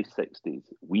 60s, early 60s,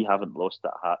 we haven't lost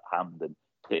at Hampden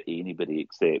to anybody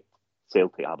except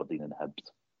Celtic, Aberdeen and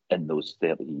Hibs in those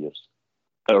 30 years.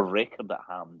 Our record at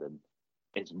Hampden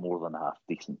is more than half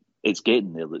decent. It's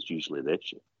getting there, that's usually the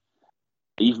issue.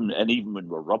 Even when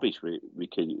we're rubbish, when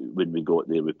we got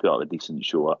there, we put up a decent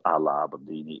show a la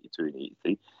Aberdeen 82 and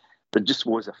 83. There just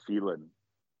was a feeling,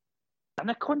 and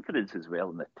a confidence as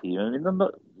well in the team. I mean,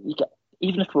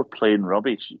 even if we're playing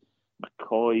rubbish,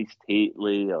 McCoy,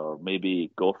 Tately, or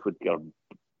maybe Goff would come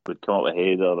up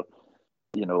ahead,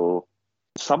 or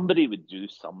somebody would do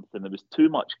something. There was too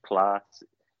much class.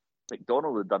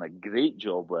 McDonald had done a great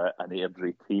job with an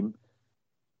Airdrie team.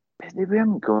 They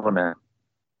weren't gonna.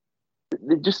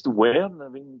 They just weren't. I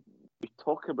mean, we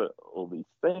talk about all these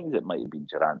things. It might have been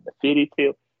Durant the fairy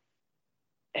tale.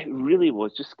 It really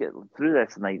was just getting through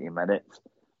this 90 minutes.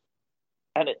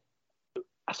 And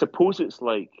I suppose it's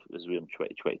like, as we're in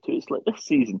 2022, it's like this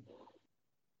season,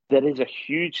 there is a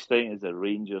huge thing as a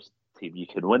Rangers team. You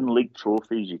can win league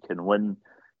trophies, you can win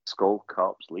Skol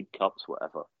Cups, League Cups,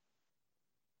 whatever.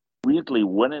 Weirdly,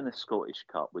 winning the Scottish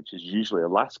Cup, which is usually the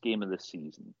last game of the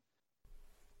season,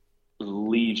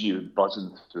 leaves you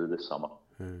buzzing through the summer.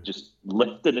 Just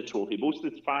lifting the trophy. Most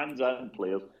of the fans and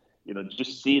players,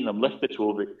 just seeing them lift the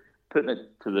trophy, putting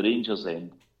it to the Rangers'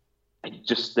 end, it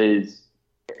just is.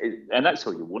 And that's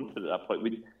what you wanted at that point.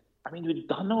 We'd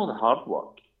done all the hard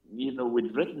work.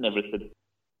 We'd written everything.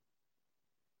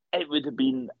 It would have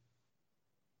been, I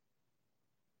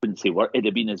wouldn't say work, it'd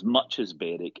have been as much as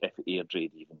Berwick if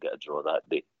Airdrie even get a draw that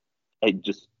day.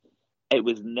 It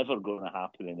was never going to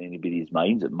happen in anybody's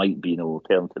minds. It might be an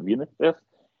alternative universe.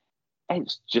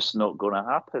 It's just not going to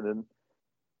happen. And,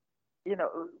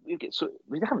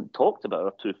 we haven't talked about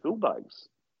our 2 fullbacks.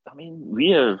 I mean,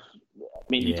 you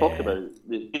talk about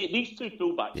these 2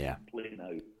 fullbacks can play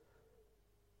now.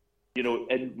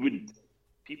 And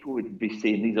people would be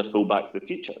saying these are fullbacks of the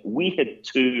future. We had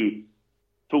 2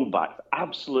 fullbacks,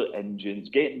 absolute engines,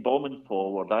 getting bombing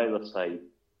forward either side.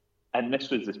 And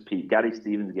this was this peak. Gary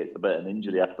Stevens gets a bit of an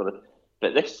injury after it.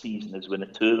 But this season is when the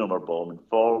 2 of them are bombing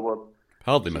forward.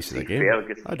 Hardly misses a game.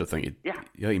 Ferguson. I don't think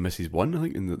he misses one, I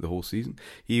think, in the whole season.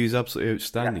 He was absolutely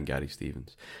outstanding, Gary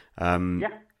Stevens.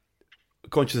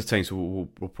 Conscious of time, so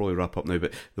we'll probably wrap up now.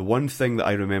 But the one thing that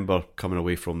I remember coming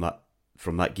away from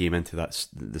that game into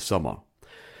the summer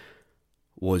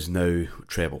was now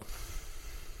treble.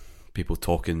 People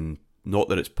talking, not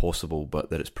that it's possible,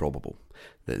 but that it's probable.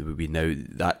 That would be now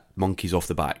that monkey's off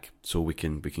the back, so we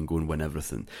can go and win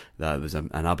everything. That was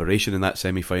an aberration in that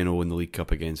semi-final in the League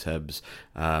Cup against Hibs,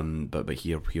 but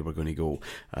here we're going to go.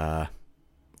 I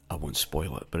won't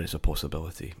spoil it, but it's a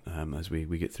possibility as we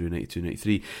get through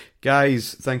 92-93.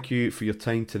 Guys, thank you for your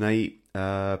time tonight.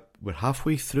 We're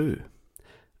halfway through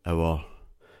our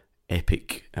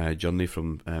epic journey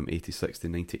from 86 to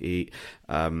 98.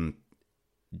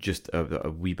 Just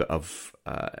a wee bit of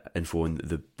info on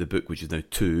the book, which is now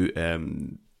 2.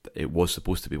 It was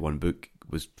supposed to be 1 book,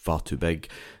 was far too big,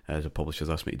 as a publisher's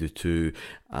asked me to do 2,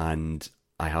 and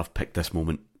I have picked this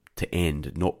moment to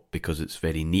end, not because it's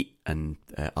very neat and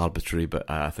arbitrary, but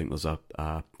I think there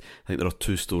are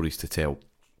two stories to tell.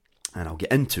 And I'll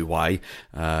get into why.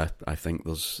 I think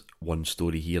there's one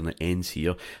story here and it ends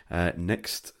here.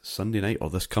 Next Sunday night, or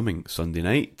this coming Sunday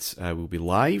night, we'll be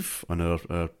live on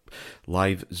our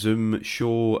live Zoom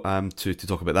show to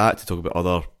talk about that, to talk about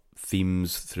other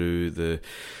themes through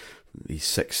these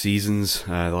 6 seasons,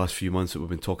 the last few months that we've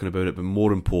been talking about it, but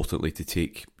more importantly to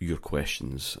take your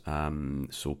questions.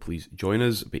 So please join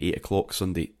us. It'll be 8 o'clock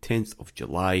Sunday 10th of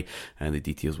July, and the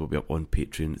details will be up on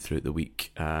Patreon throughout the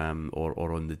week,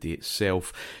 or on the day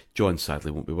itself. John sadly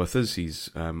won't be with us, he's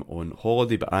on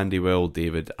holiday, but Andy will,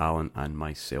 David, Alan and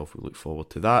myself, we look forward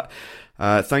to that.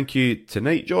 Thank you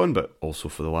tonight, John, but also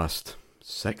for the last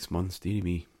 6 months, dearie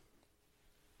me.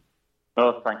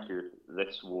 Oh, thank you.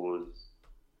 This was,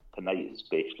 tonight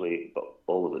especially, but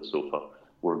all of it so far,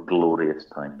 were glorious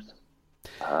times.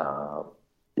 So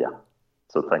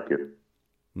thank you.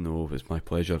 No, it's my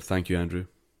pleasure. Thank you, Andrew.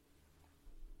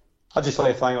 I'd just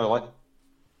like to thank all the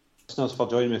listeners for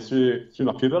joining me through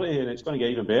my puberty, and it's going to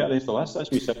get even better after this.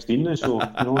 That's me 16 now, so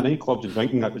nightclubs and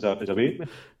drinking is a bait.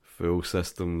 Full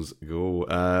systems go.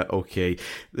 Okay,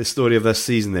 the story of this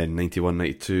season then,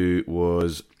 91-92,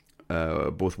 was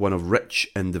both one of rich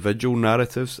individual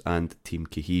narratives and team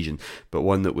cohesion, but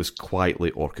one that was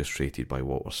quietly orchestrated by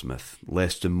Walter Smith.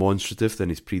 Less demonstrative than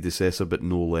his predecessor, but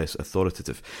no less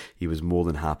authoritative. He was more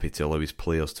than happy to allow his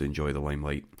players to enjoy the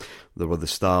limelight. They were the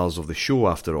stars of the show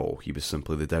after all. He was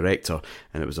simply the director,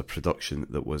 and it was a production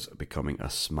that was becoming a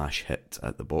smash hit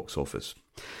at the box office.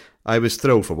 I was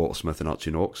thrilled for Walter Smith and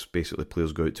Archie Knox. Basically,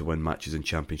 players go out to win matches and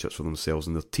championships for themselves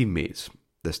and their teammates.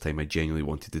 This time I genuinely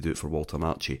wanted to do it for Walter and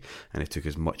Archie, and I took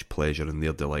as much pleasure in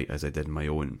their delight as I did in my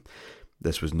own.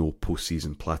 This was no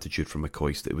post-season platitude from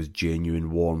McCoist. It was genuine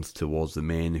warmth towards the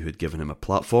men who had given him a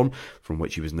platform from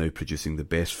which he was now producing the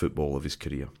best football of his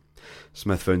career.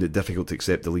 Smith found it difficult to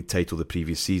accept the league title the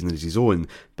previous season as his own,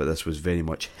 but this was very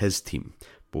much his team,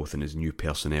 both in his new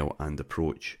personnel and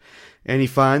approach. Any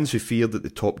fans who feared that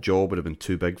the top job would have been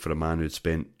too big for a man who had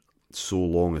spent so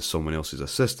long as someone else's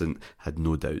assistant had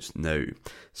no doubts now.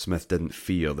 Smith didn't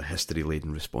fear the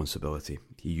history-laden responsibility.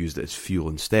 He used it as fuel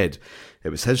instead. It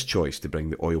was his choice to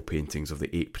bring the oil paintings of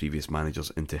the 8 previous managers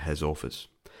into his office.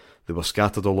 They were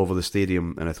scattered all over the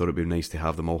stadium, and I thought it would be nice to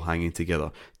have them all hanging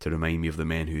together to remind me of the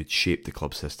men who had shaped the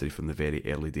club's history from the very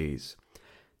early days.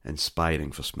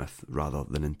 Inspiring for Smith rather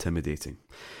than intimidating.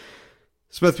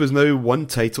 Smith was now one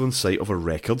title in sight of a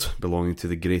record belonging to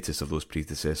the greatest of those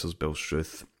predecessors, Bill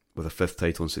Struth. With a 5th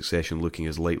title in succession looking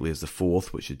as likely as the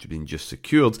 4th, which had been just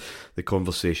secured, the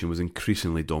conversation was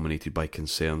increasingly dominated by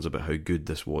concerns about how good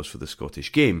this was for the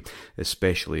Scottish game,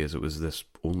 especially as it was this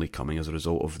only coming as a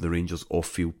result of the Rangers'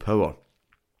 off-field power.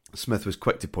 Smith was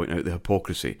quick to point out the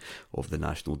hypocrisy of the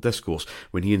national discourse.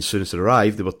 When he and Souness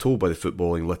arrived, they were told by the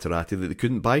footballing literati that they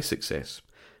couldn't buy success.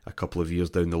 A couple of years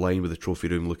down the line, with the trophy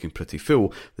room looking pretty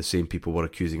full, the same people were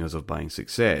accusing us of buying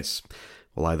success.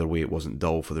 Well, either way, it wasn't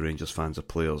dull for the Rangers fans or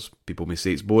players. People may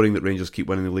say it's boring that Rangers keep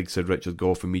winning the league, said Richard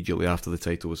Gough immediately after the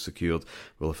title was secured.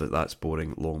 Well, if that's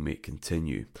boring, long may it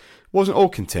continue. It wasn't all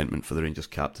contentment for the Rangers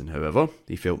captain, however.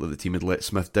 He felt that the team had let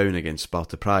Smith down against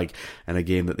Sparta Prague in a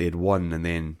game that they had won and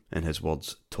then, in his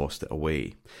words, tossed it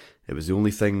away. It was the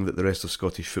only thing that the rest of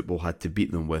Scottish football had to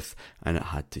beat them with, and it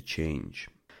had to change.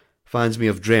 Fans may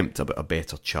have dreamt about a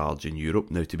better charge in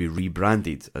Europe, now to be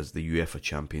rebranded as the UEFA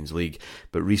Champions League,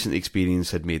 but recent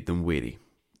experience had made them wary.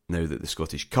 Now that the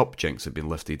Scottish Cup jinx had been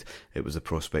lifted, it was the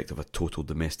prospect of a total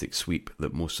domestic sweep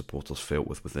that most supporters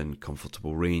felt within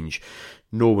comfortable range.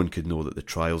 No one could know that the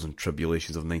trials and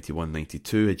tribulations of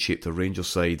 91-92 had shaped a Rangers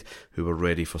side who were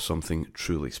ready for something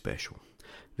truly special.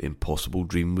 The impossible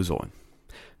dream was on.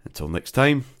 Until next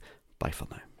time, bye for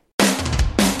now.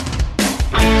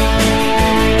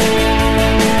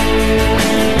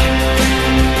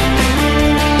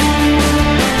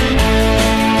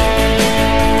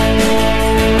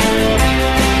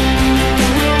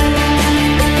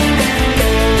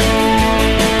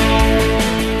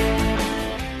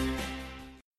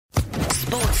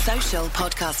 Sports Social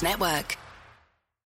Podcast Network.